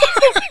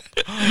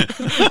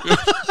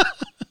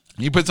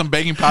 You put some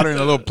baking powder in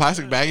a little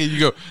plastic bag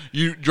and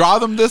you draw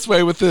them this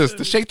way with this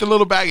to shake the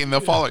little bag and they'll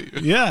follow you.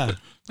 Yeah.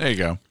 There you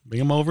go. Bring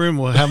them over and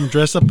we'll have them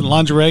dress up in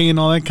lingerie and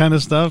all that kind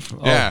of stuff.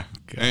 Yeah.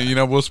 Oh,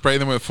 and, we'll spray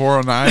them with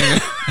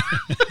 409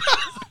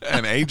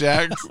 and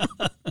Ajax.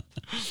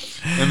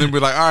 And then be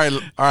like,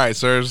 all right,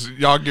 sirs,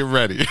 y'all get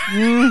ready.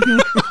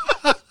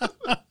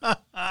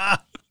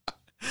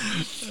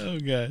 Oh,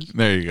 gosh.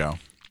 There you go.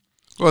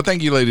 Well,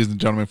 thank you, ladies and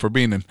gentlemen, for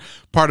being a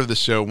part of the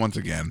show once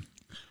again.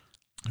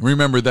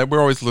 Remember that we're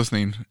always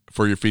listening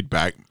for your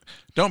feedback.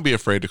 Don't be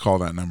afraid to call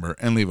that number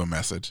and leave a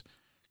message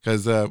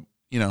because,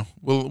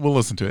 we'll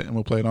listen to it and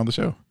we'll play it on the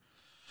show.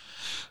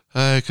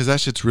 Because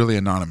that shit's really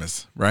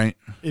anonymous, right?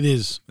 It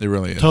is. It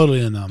really is. Totally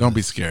anonymous. Don't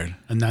be scared.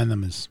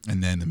 Anonymous.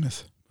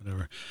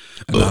 Whatever.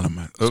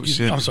 Anonymous. Oh,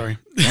 shit. I'm sorry.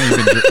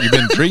 You've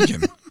been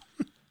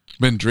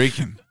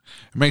drinking.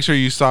 Make sure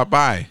you stop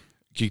by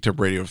Geeked Up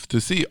Radio to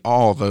see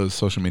all those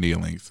social media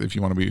links if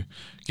you want to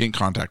get in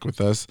contact with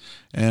us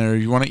or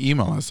you want to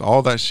email us.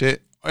 All that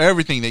shit,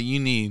 everything that you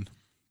need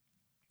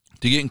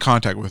to get in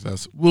contact with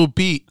us will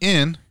be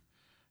in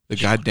the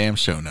goddamn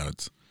show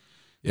notes.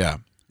 Yeah.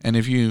 And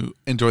if you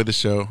enjoy the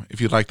show, if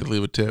you'd like to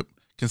leave a tip,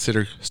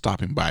 consider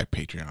stopping by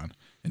Patreon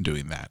and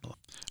doing that. All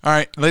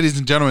right, ladies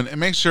and gentlemen, and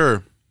make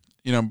sure,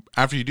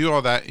 after you do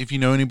all that, if you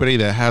know anybody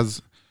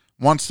that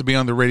wants to be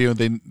on the radio,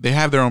 they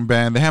have their own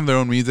band, they have their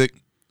own music,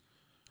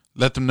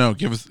 let them know.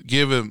 Give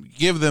them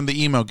the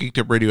email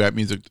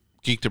geekedupradio@music.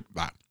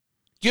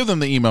 Give them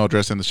the email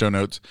address in the show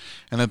notes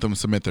and let them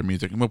submit their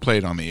music, and we'll play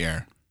it on the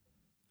air.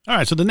 All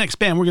right, so the next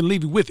band we're going to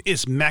leave you with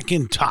is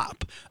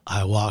Macintop.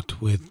 I Walked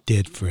with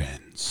Dead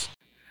Friends.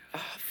 Oh,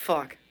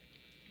 fuck.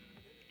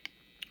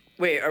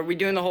 Wait, are we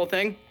doing the whole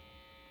thing?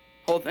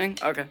 Whole thing?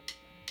 Okay.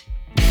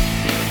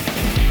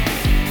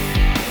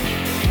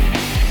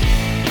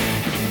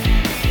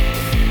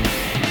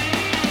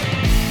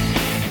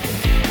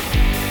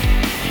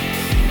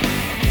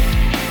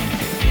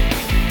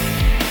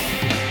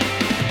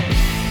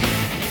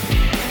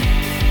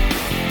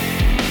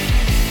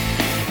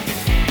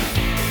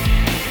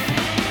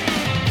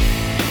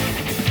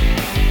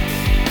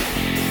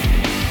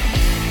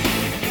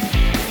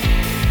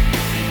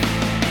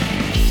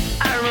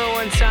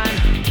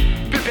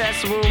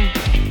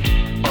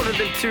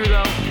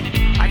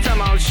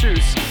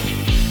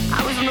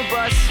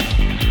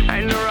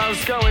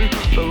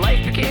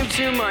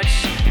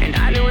 much, and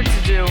I knew what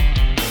to do.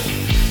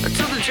 I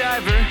told the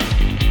driver,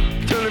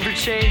 don't ever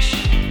change.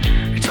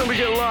 He told me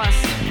get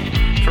lost,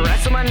 for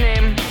rest of my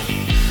name.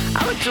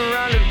 I looked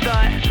around and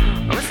thought,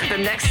 I was at the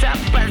next stop.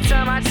 By the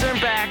time I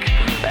turned back,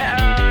 they're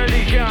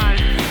already gone.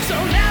 So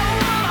now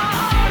I'm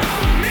on,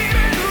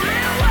 leaving the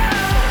real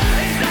world.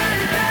 It's not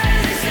as bad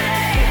as they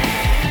say.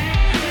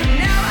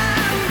 Now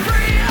I'm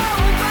free, oh,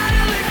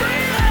 finally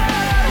free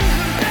love.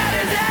 Bad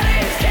as that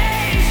is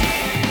cage.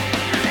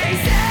 They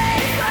say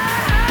my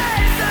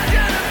heart's not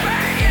gonna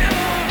burn you,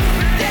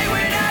 but they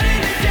went out in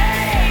the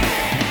day.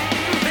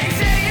 They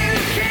say you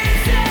can't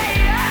say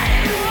I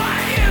didn't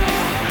want you,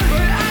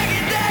 but I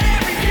get that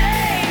every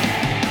day.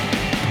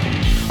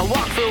 I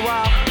walked for a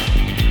while,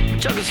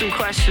 juggling some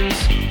questions.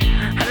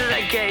 How did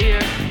I get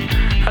here?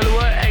 How do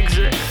I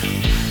exit?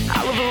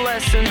 I live a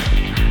lesson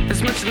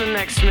as much as the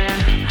next man.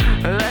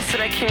 That's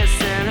that I can't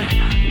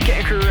stand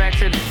getting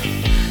corrected.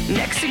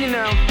 Next thing you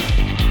know,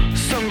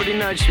 somebody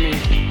nudged me.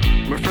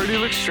 Referred to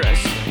look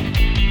stressed.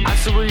 I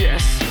said, well,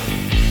 yes.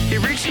 He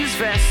reached in his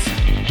vest,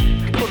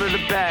 pulled out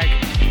a bag,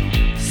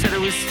 said it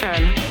was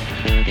 10.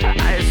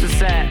 I asked, what's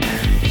that?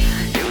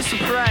 It was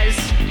surprise.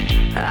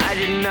 I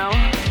didn't know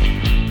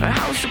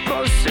how I was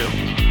supposed to.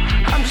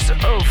 I'm just an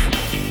oaf.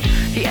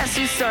 He asked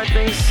me to start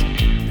things,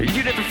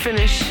 you never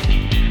finish.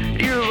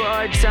 You have a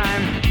hard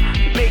time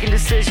making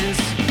decisions.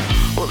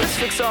 Well, let's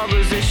fix all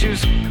those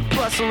issues,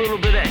 plus a little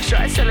bit extra.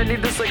 I said I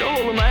need this like a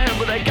hole in my head,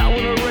 but I got